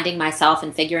that finding myself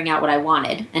and figuring out what I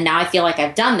wanted. And now I feel like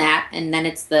I've done that, and then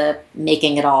it's the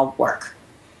making it all work.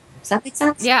 Does that make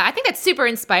sense? Yeah, I think that's super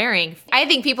inspiring. I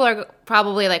think people are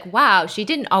probably like, wow, she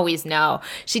didn't always know.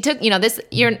 She took, this,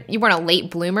 you weren't a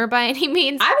late bloomer by any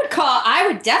means. I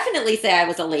would definitely say I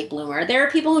was a late bloomer. There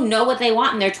are people who know what they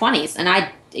want in their 20s, and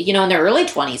I, in their early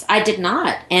 20s, I did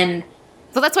not. And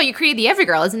so that's why you created the Every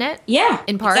Girl, isn't it? Yeah.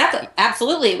 In part. Exactly.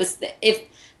 Absolutely.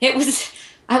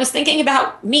 I was thinking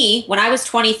about me when I was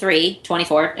 23,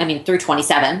 24, through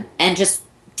 27, and just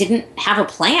didn't have a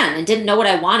plan and didn't know what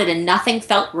I wanted, and nothing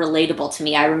felt relatable to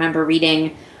me. I remember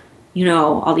reading,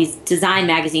 all these design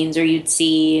magazines, or you'd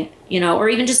see, or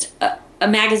even just a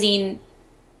magazine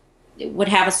would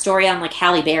have a story on like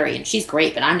Halle Berry, and she's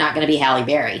great, but I'm not going to be Halle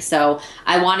Berry. So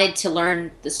I wanted to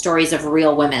learn the stories of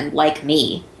real women like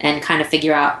me and kind of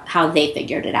figure out how they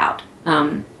figured it out.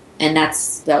 And that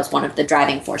was one of the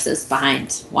driving forces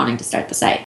behind wanting to start the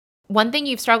site. One thing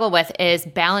you've struggled with is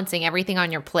balancing everything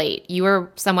on your plate. You are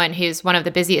someone who's one of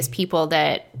the busiest people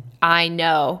that I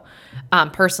know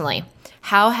personally.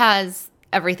 How has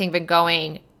everything been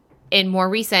going in more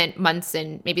recent months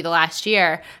and maybe the last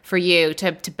year for you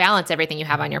to balance everything you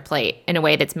have on your plate in a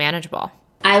way that's manageable?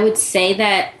 I would say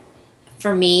that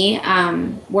for me,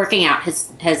 working out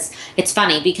has it's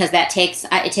funny because it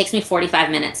takes me 45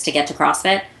 minutes to get to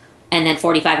CrossFit and then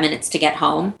 45 minutes to get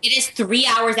home. It is 3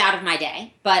 hours out of my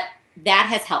day, but that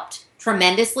has helped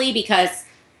tremendously because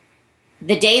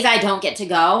the days I don't get to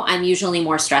go, I'm usually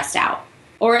more stressed out.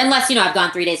 Or unless, I've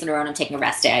gone 3 days in a row and I'm taking a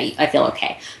rest day, I feel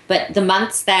okay. But the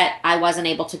months that I wasn't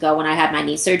able to go when I had my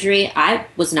knee surgery, I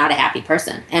was not a happy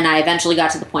person. And I eventually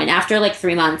got to the point after like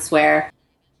 3 months where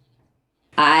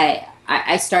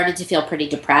I started to feel pretty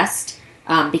depressed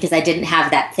because I didn't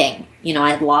have that thing. I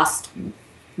had lost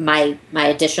my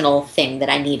additional thing that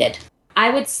I needed. I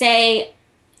would say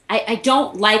I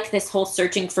don't like this whole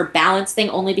searching for balance thing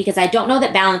only because I don't know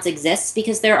that balance exists,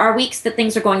 because there are weeks that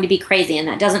things are going to be crazy and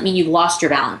that doesn't mean you've lost your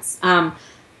balance.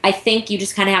 I think you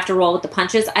just kind of have to roll with the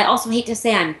punches. I also hate to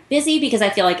say I'm busy because I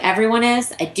feel like everyone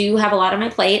is. I do have a lot on my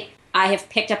plate. I have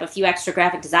picked up a few extra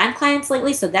graphic design clients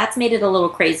lately, so that's made it a little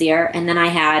crazier. And then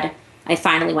I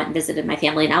finally went and visited my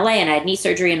family in LA, and I had knee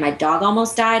surgery and my dog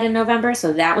almost died in November,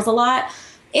 so that was a lot.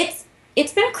 It's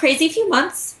been a crazy few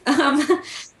months.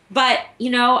 But,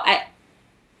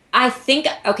 I think,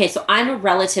 okay, so I'm a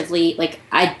relatively,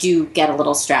 I do get a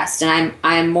little stressed, and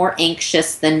I'm more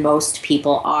anxious than most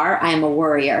people are. I'm a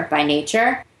worrier by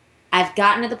nature. I've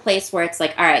gotten to the place where it's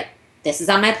like, all right, this is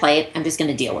on my plate. I'm just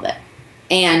going to deal with it.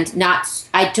 And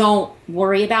I don't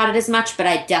worry about it as much, but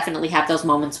I definitely have those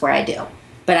moments where I do.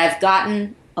 But I've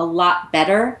gotten a lot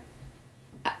better.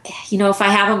 If I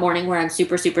have a morning where I'm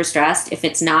super, super stressed, if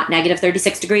it's not negative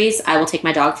 36 degrees, I will take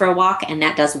my dog for a walk, and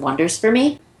that does wonders for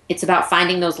me. It's about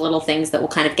finding those little things that will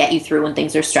kind of get you through when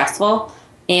things are stressful.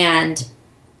 And,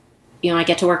 I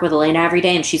get to work with Elena every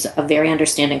day, and she's a very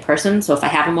understanding person. So if I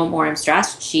have a moment where I'm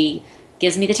stressed, she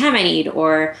gives me the time I need,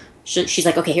 or she's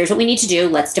like, okay, here's what we need to do.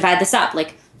 Let's divide this up.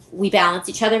 Like, we balance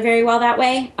each other very well that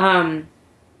way. I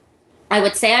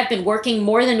would say I've been working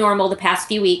more than normal the past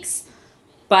few weeks,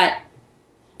 but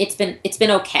it's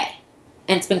been okay,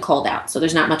 and it's been cold out, so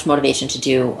there's not much motivation to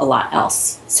do a lot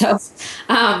else. So,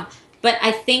 but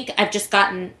I think I've just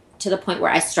gotten to the point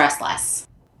where I stress less.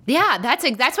 Yeah,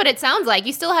 that's what it sounds like.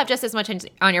 You still have just as much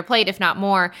on your plate, if not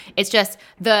more. It's just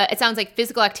it sounds like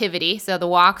physical activity, so the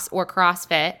walks or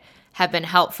CrossFit have been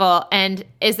helpful. And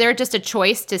is there just a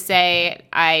choice to say,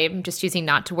 I'm just choosing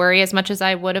not to worry as much as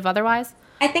I would have otherwise?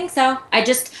 I think so.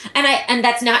 And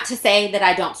that's not to say that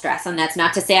I don't stress, and that's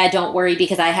not to say I don't worry,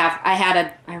 because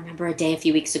I remember a day a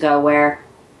few weeks ago where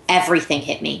everything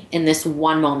hit me in this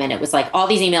one moment. It was like all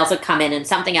these emails had come in and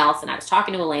something else, and I was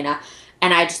talking to Elena,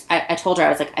 and I told her, I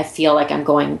was like, I feel like I'm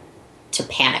going to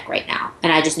panic right now,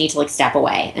 and I just need to like step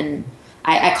away. And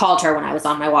I called her when I was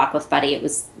on my walk with Buddy. It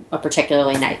was a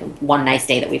particularly one nice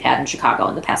day that we've had in Chicago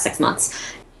in the past 6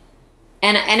 months.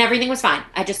 And everything was fine.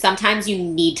 Sometimes you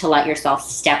need to let yourself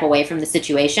step away from the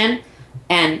situation,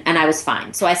 and I was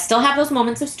fine. So I still have those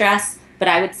moments of stress, but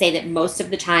I would say that most of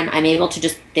the time I'm able to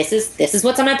just, this is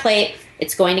what's on my plate.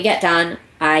 It's going to get done.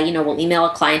 I, will email a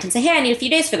client and say, hey, I need a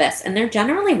few days for this. And they're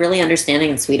generally really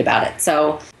understanding and sweet about it.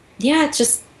 So yeah, it's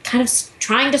just kind of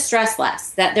trying to stress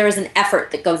less. That there is an effort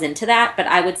that goes into that, but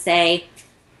I would say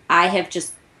I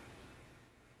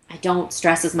don't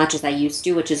stress as much as I used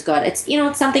to, which is good. It's,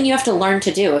 it's something you have to learn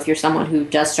to do if you're someone who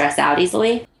does stress out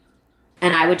easily.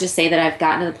 And I would just say that I've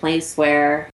gotten to the place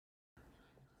where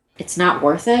it's not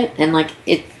worth it. And like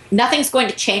nothing's going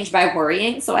to change by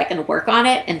worrying, so I can work on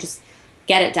it and just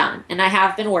get it done. And I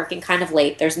have been working kind of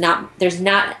late. There's not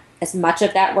as much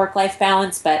of that work-life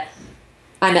balance, but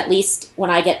I'm at least, when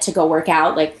I get to go work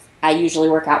out, like I usually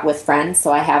work out with friends.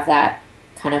 So I have that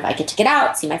I get to get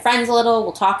out, see my friends a little,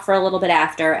 we'll talk for a little bit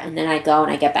after, and then I go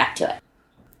and I get back to it.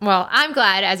 Well, I'm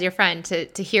glad as your friend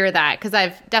to hear that, because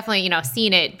I've definitely,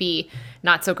 seen it be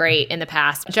not so great in the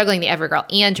past. Juggling the Evergirl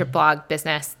and your blog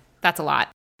business, that's a lot.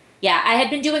 Yeah, I had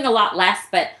been doing a lot less,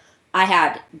 but I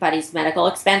had Buddy's medical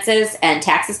expenses and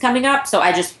taxes coming up, so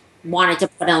I just wanted to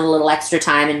put in a little extra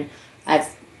time, and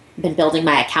I've been building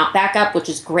my account back up, which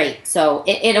is great. So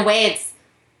in a way,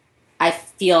 I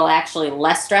feel actually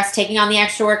less stressed taking on the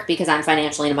extra work because I'm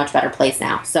financially in a much better place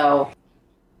now. So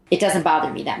it doesn't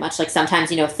bother me that much. Like sometimes,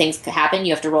 things could happen.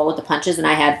 You have to roll with the punches. And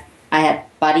I had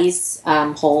Buddy's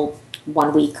whole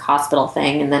 1 week hospital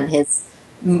thing, and then his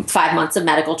 5 months of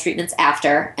medical treatments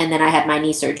after. And then I had my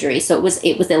knee surgery. So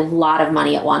it was a lot of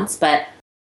money at once, but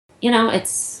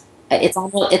it's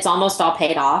almost all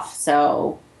paid off.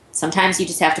 So sometimes you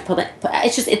just have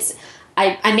to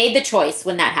I made the choice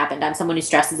when that happened. I'm someone who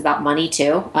stresses about money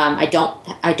too. I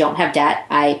don't have debt.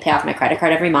 I pay off my credit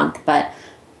card every month, but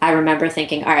I remember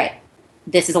thinking, all right,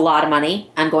 this is a lot of money.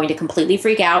 I'm going to completely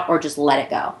freak out or just let it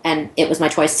go. And it was my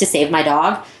choice to save my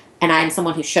dog. And I'm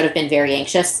someone who should have been very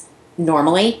anxious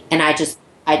normally. And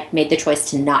I made the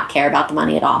choice to not care about the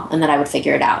money at all, and that I would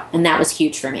figure it out. And that was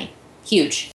huge for me.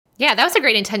 Huge. Yeah, that was a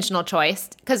great intentional choice,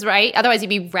 because, right, otherwise you'd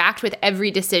be racked with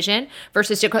every decision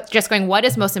versus just going, what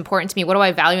is most important to me? What do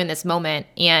I value in this moment?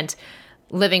 And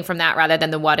living from that rather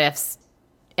than the what ifs.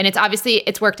 And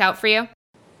it's worked out for you?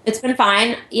 It's been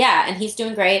fine. Yeah, and he's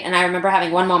doing great. And I remember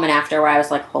having one moment after where I was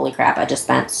like, holy crap, I just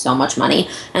spent so much money.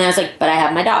 And I was like, but I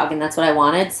have my dog, and that's what I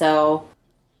wanted. So,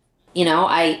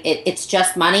 it's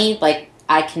just money. Like,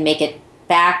 I can make it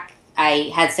back.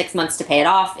 I had 6 months to pay it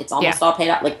off. It's almost all paid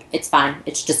off. Like, it's fine.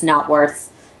 It's just not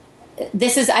worth.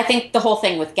 This is, I think, the whole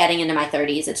thing with getting into my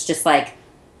 30s. It's just like,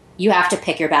 you have to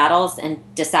pick your battles and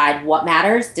decide what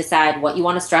matters, decide what you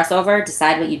want to stress over,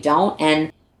 decide what you don't.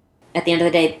 And at the end of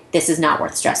the day, this is not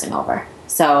worth stressing over.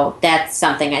 So that's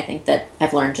something I think that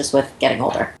I've learned just with getting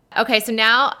older. Okay, so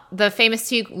now the famous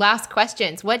two last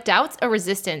questions. What doubts or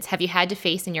resistance have you had to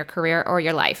face in your career or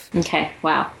your life? Okay,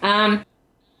 wow.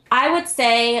 I would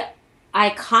say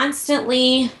I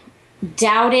constantly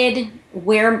doubted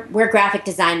where graphic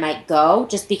design might go,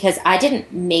 just because I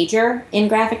didn't major in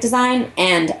graphic design,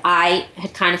 and I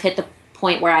had kind of hit the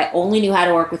point where I only knew how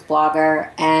to work with Blogger,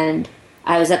 and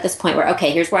I was at this point where,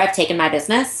 okay, here's where I've taken my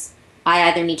business. I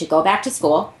either need to go back to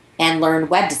school and learn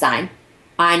web design,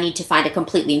 I need to find a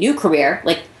completely new career.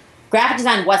 Like, graphic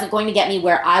design wasn't going to get me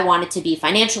where I wanted to be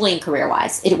financially and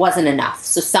career-wise. It wasn't enough.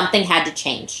 So something had to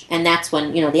change. And that's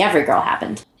when, the Every Girl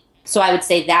happened. So I would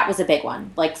say that was a big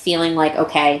one. Like, feeling like,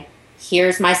 okay,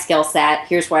 here's my skill set.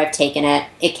 Here's where I've taken it.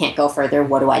 It can't go further.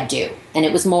 What do I do? And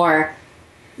it was more,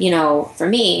 for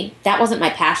me, that wasn't my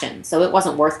passion. So it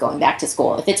wasn't worth going back to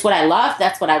school. If it's what I love,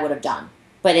 that's what I would have done.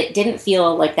 But it didn't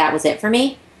feel like that was it for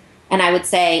me. And I would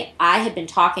say I had been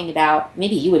talking about,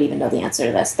 maybe you would even know the answer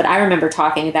to this, but I remember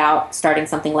talking about starting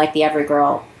something like the Every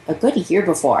Girl a good year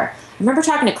before. I remember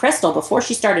talking to Crystal before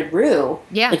she started Rue,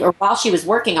 or while she was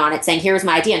working on it, saying, here's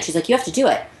my idea. And she's like, you have to do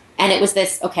it. And it was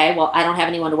this, okay, well, I don't have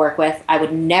anyone to work with. I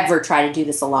would never try to do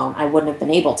this alone. I wouldn't have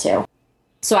been able to.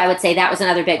 So I would say that was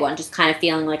another big one, just kind of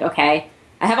feeling like, okay,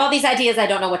 I have all these ideas. I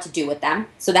don't know what to do with them.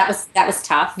 So that was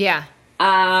tough. Yeah.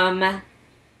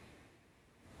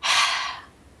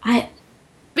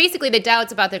 Basically, the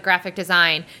doubts about the graphic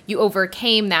design, you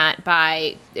overcame that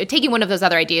by taking one of those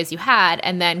other ideas you had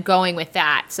and then going with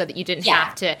that so that you didn't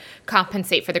have to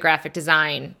compensate for the graphic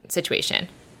design situation.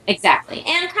 Exactly.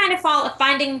 And kind of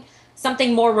finding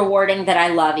something more rewarding that I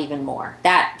love even more.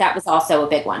 That was also a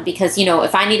big one because,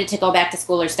 if I needed to go back to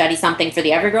school or study something for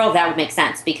the Every Girl, that would make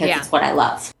sense because it's what I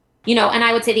love. And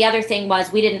I would say the other thing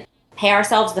was we didn't pay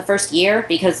ourselves the first year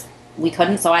because we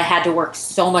couldn't. So I had to work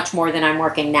so much more than I'm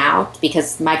working now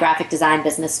because my graphic design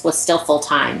business was still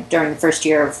full-time during the first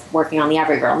year of working on the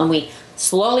Every Girl. And then we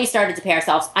slowly started to pay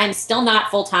ourselves. I'm still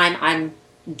not full-time. I'm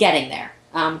getting there.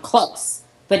 Close.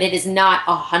 But it is not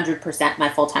 100% my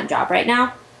full-time job right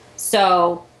now.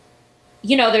 So,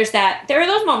 there's that. There are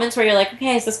those moments where you're like,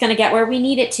 okay, is this going to get where we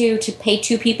need it to pay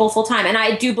 2 people full-time? And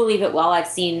I do believe it will. I've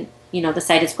seen, the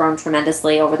site has grown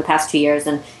tremendously over the past 2 years,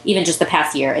 and even just the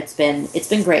past year, it's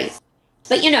been great.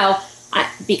 But,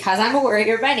 because I'm a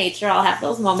worrier by nature, I'll have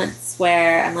those moments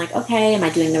where I'm like, okay, am I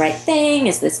doing the right thing?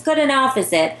 Is this good enough?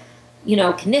 Is it,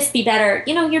 can this be better?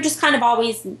 You're just kind of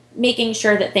always making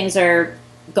sure that things are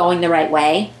going the right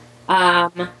way.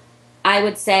 I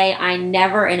would say I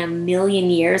never in a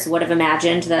million years would have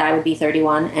imagined that I would be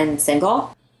 31 and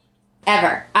single.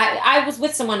 Ever. I was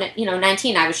with someone at,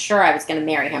 19. I was sure I was going to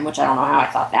marry him, which I don't know how I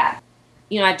thought that.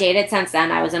 I've dated since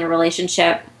then. I was in a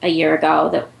relationship a year ago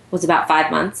that was about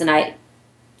 5 months, and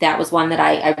that was one that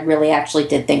I really actually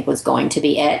did think was going to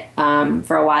be it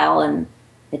for a while, and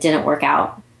it didn't work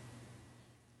out.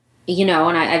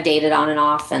 And I've dated on and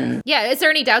off. And yeah, is there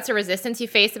any doubts or resistance you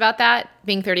face about that,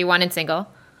 being 31 and single?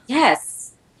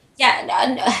 Yes.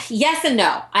 Yeah. Yes and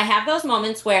no. I have those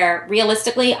moments where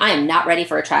realistically I am not ready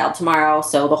for a child tomorrow.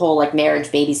 So the whole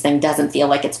marriage babies thing doesn't feel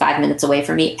like it's 5 minutes away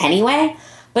from me anyway.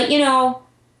 But there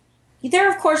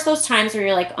are of course those times where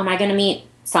you're like, am I going to meet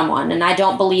someone? And I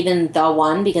don't believe in the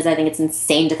one because I think it's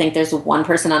insane to think there's one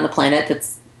person on the planet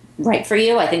that's right for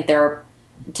you. I think there are,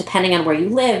 depending on where you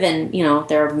live and,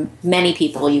 there are many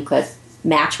people you could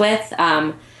match with.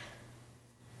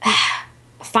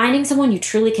 Finding someone you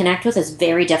truly connect with is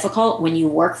very difficult when you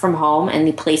work from home and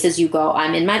the places you go,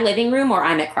 I'm in my living room or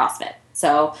I'm at CrossFit.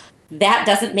 So that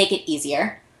doesn't make it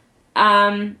easier.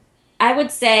 I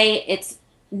would say it's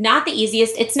not the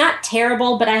easiest. It's not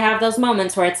terrible, but I have those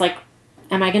moments where it's like,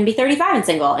 am I going to be 35 and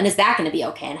single? And is that going to be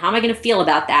okay? And how am I going to feel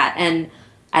about that? And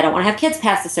I don't want to have kids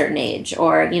past a certain age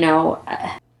or,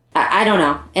 I don't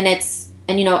know. And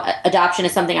adoption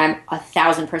is something I'm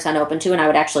 1,000% open to, and I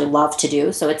would actually love to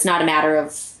do. So it's not a matter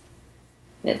of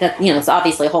that. It's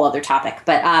obviously a whole other topic.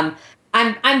 But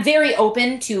I'm very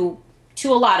open to a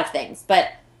lot of things.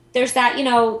 But there's that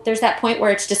there's that point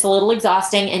where it's just a little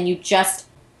exhausting, and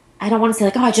I don't want to say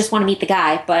like, oh, I just want to meet the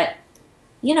guy, but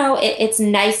it's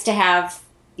nice to have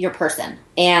your person,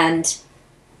 and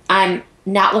I'm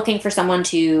not looking for someone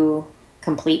to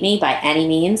complete me by any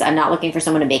means. I'm not looking for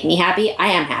someone to make me happy. I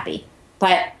am happy.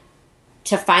 But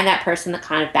to find that person that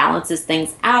kind of balances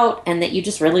things out and that you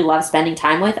just really love spending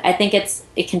time with, I think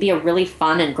it can be a really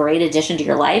fun and great addition to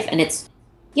your life. And it's,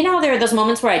 there are those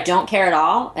moments where I don't care at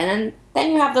all. And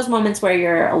then you have those moments where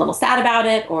you're a little sad about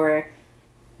it, or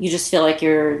you just feel like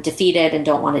you're defeated and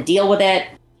don't want to deal with it.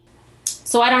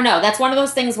 So I don't know. That's one of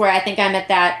those things where I think I'm at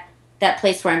that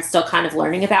place where I'm still kind of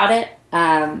learning about it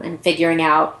and figuring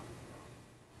out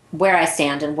where I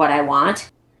stand and what I want.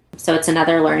 So it's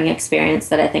another learning experience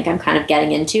that I think I'm kind of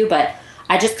getting into. But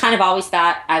I just kind of always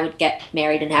thought I would get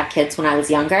married and have kids when I was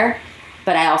younger.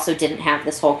 But I also didn't have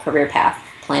this whole career path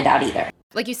planned out either.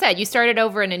 Like you said, you started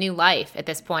over in a new life at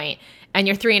this point, and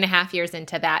you're 3.5 years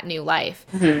into that new life.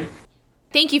 Mm-hmm.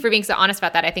 Thank you for being so honest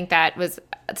about that. I think that was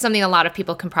something a lot of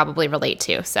people can probably relate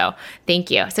to. So thank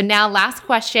you. So now last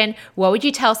question, what would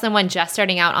you tell someone just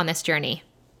starting out on this journey?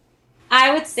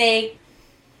 I would say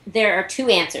there are two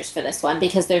answers for this one,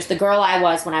 because there's the girl I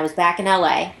was when I was back in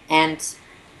LA and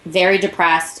very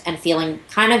depressed and feeling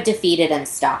kind of defeated and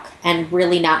stuck and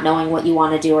really not knowing what you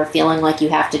want to do or feeling like you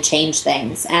have to change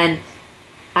things. And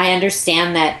I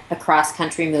understand that a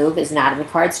cross-country move is not in the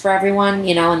cards for everyone,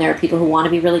 and there are people who want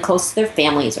to be really close to their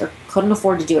families or couldn't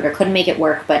afford to do it or couldn't make it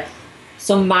work. But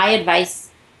so my advice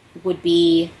would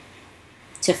be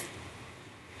to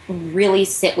really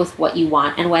sit with what you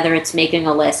want, and whether it's making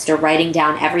a list or writing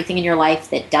down everything in your life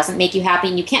that doesn't make you happy,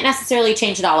 and you can't necessarily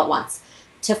change it all at once,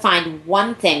 to find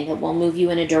one thing that will move you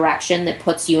in a direction that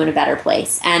puts you in a better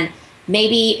place. And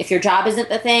maybe if your job isn't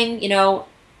the thing,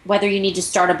 whether you need to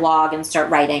start a blog and start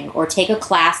writing, or take a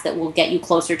class that will get you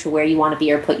closer to where you want to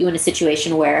be, or put you in a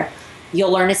situation where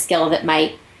you'll learn a skill that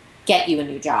might get you a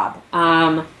new job,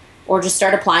 or just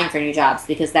start applying for new jobs,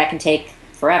 because that can take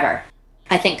forever.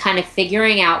 I think kind of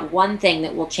figuring out one thing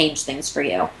that will change things for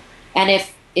you. And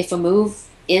if a move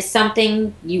is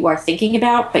something you are thinking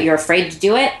about, but you're afraid to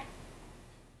do it,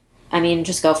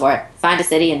 just go for it. Find a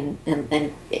city, and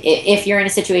if you're in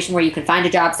a situation where you can find a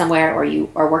job somewhere or you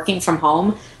are working from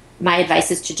home, my advice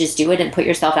is to just do it and put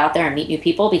yourself out there and meet new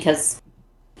people, because,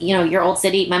 your old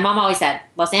city, my mom always said,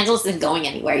 Los Angeles isn't going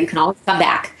anywhere. You can always come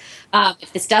back.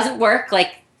 If this doesn't work,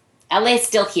 LA is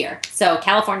still here. So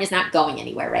California's not going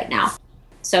anywhere right now.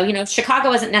 So,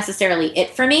 Chicago isn't necessarily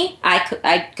it for me.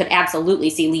 I could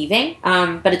absolutely see leaving,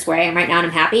 but it's where I am right now and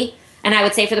I'm happy. And I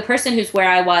would say for the person who's where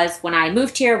I was when I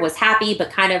moved here, was happy,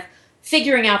 but kind of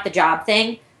figuring out the job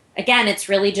thing, again, it's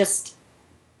really just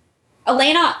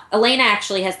Elena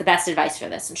actually has the best advice for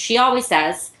this. And she always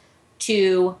says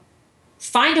to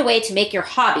find a way to make your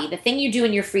hobby, the thing you do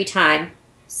in your free time,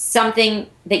 something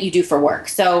that you do for work.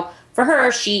 So for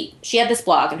her, she had this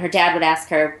blog, and her dad would ask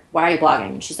her, why are you blogging?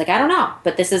 And she's like, I don't know.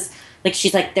 But this is,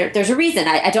 she's like, there's a reason.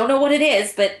 I don't know what it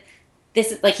is, but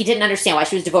this is, he didn't understand why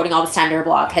she was devoting all this time to her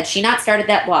blog. Had she not started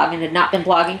that blog and had not been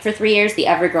blogging for 3 years, the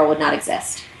Every Girl would not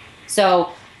exist.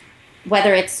 So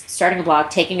whether it's starting a blog,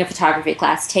 taking a photography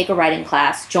class, take a writing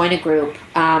class, join a group,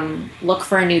 look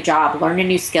for a new job, learn a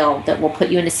new skill that will put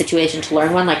you in a situation to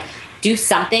learn one, do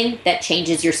something that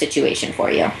changes your situation for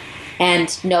you.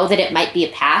 And know that it might be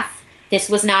a path. This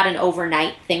was not an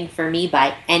overnight thing for me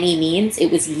by any means.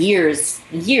 It was years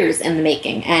in the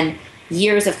making, and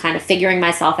years of kind of figuring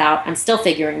myself out. I'm still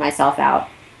figuring myself out,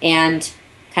 and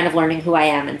kind of learning who I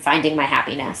am and finding my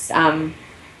happiness.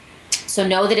 So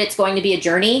know that it's going to be a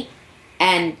journey,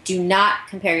 and do not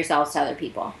compare yourself to other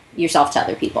people.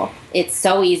 It's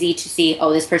so easy to see,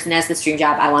 oh, this person has this dream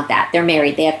job. I want that. They're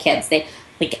married. They have kids.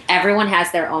 Everyone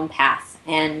has their own path.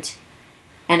 And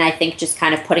I think just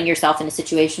kind of putting yourself in a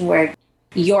situation where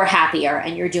you're happier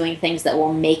and you're doing things that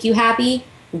will make you happy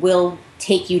will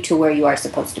take you to where you are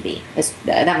supposed to be.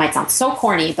 That might sound so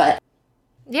corny, but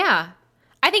yeah,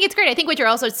 I think it's great. I think what you're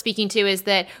also speaking to is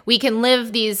that we can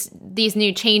live these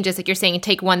new changes, like you're saying, and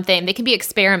take one thing. They can be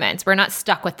experiments. We're not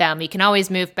stuck with them. You can always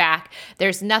move back.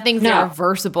 There's nothing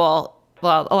irreversible.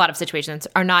 Well, a lot of situations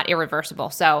are not irreversible.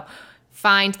 So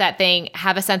find that thing,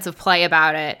 have a sense of play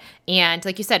about it, and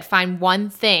like you said, find one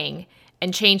thing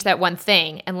and change that one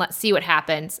thing, and let's see what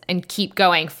happens, and keep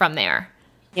going from there.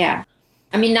 Yeah.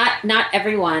 Not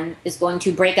everyone is going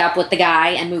to break up with the guy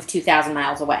and move 2,000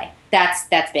 miles away. That's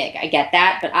big. I get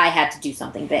that, but I had to do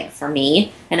something big for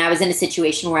me, and I was in a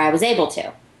situation where I was able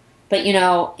to. But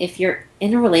if you're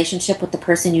in a relationship with the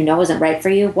person isn't right for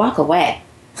you, walk away.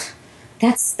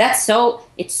 It's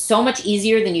so much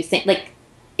easier than you think.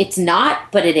 It's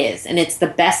not, but it is, and it's the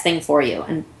best thing for you.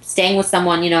 And staying with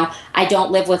someone, I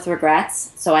don't live with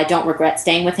regrets, so I don't regret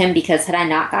staying with him, because had I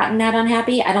not gotten that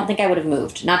unhappy, I don't think I would have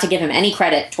moved. Not to give him any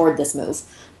credit toward this move,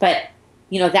 but,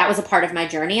 that was a part of my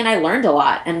journey, and I learned a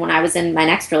lot. And when I was in my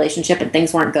next relationship and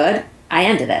things weren't good, I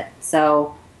ended it.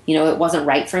 So, it wasn't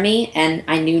right for me, and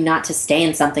I knew not to stay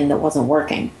in something that wasn't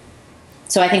working.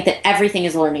 So I think that everything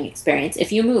is a learning experience.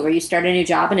 If you move or you start a new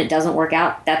job and it doesn't work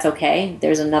out, that's okay.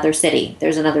 There's another city.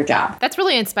 There's another job. That's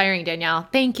really inspiring, Danielle.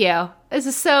 Thank you. This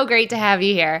is so great to have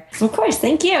you here. Of course.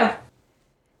 Thank you.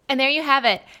 And there you have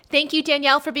it. Thank you,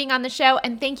 Danielle, for being on the show,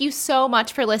 and thank you so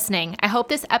much for listening. I hope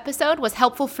this episode was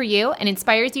helpful for you and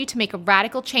inspires you to make a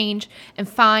radical change and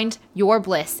find your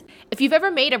bliss. If you've ever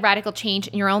made a radical change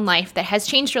in your own life that has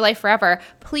changed your life forever,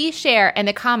 please share in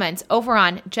the comments over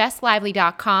on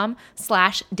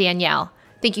jesslively.com/Danielle.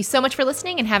 Thank you so much for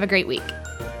listening, and have a great week.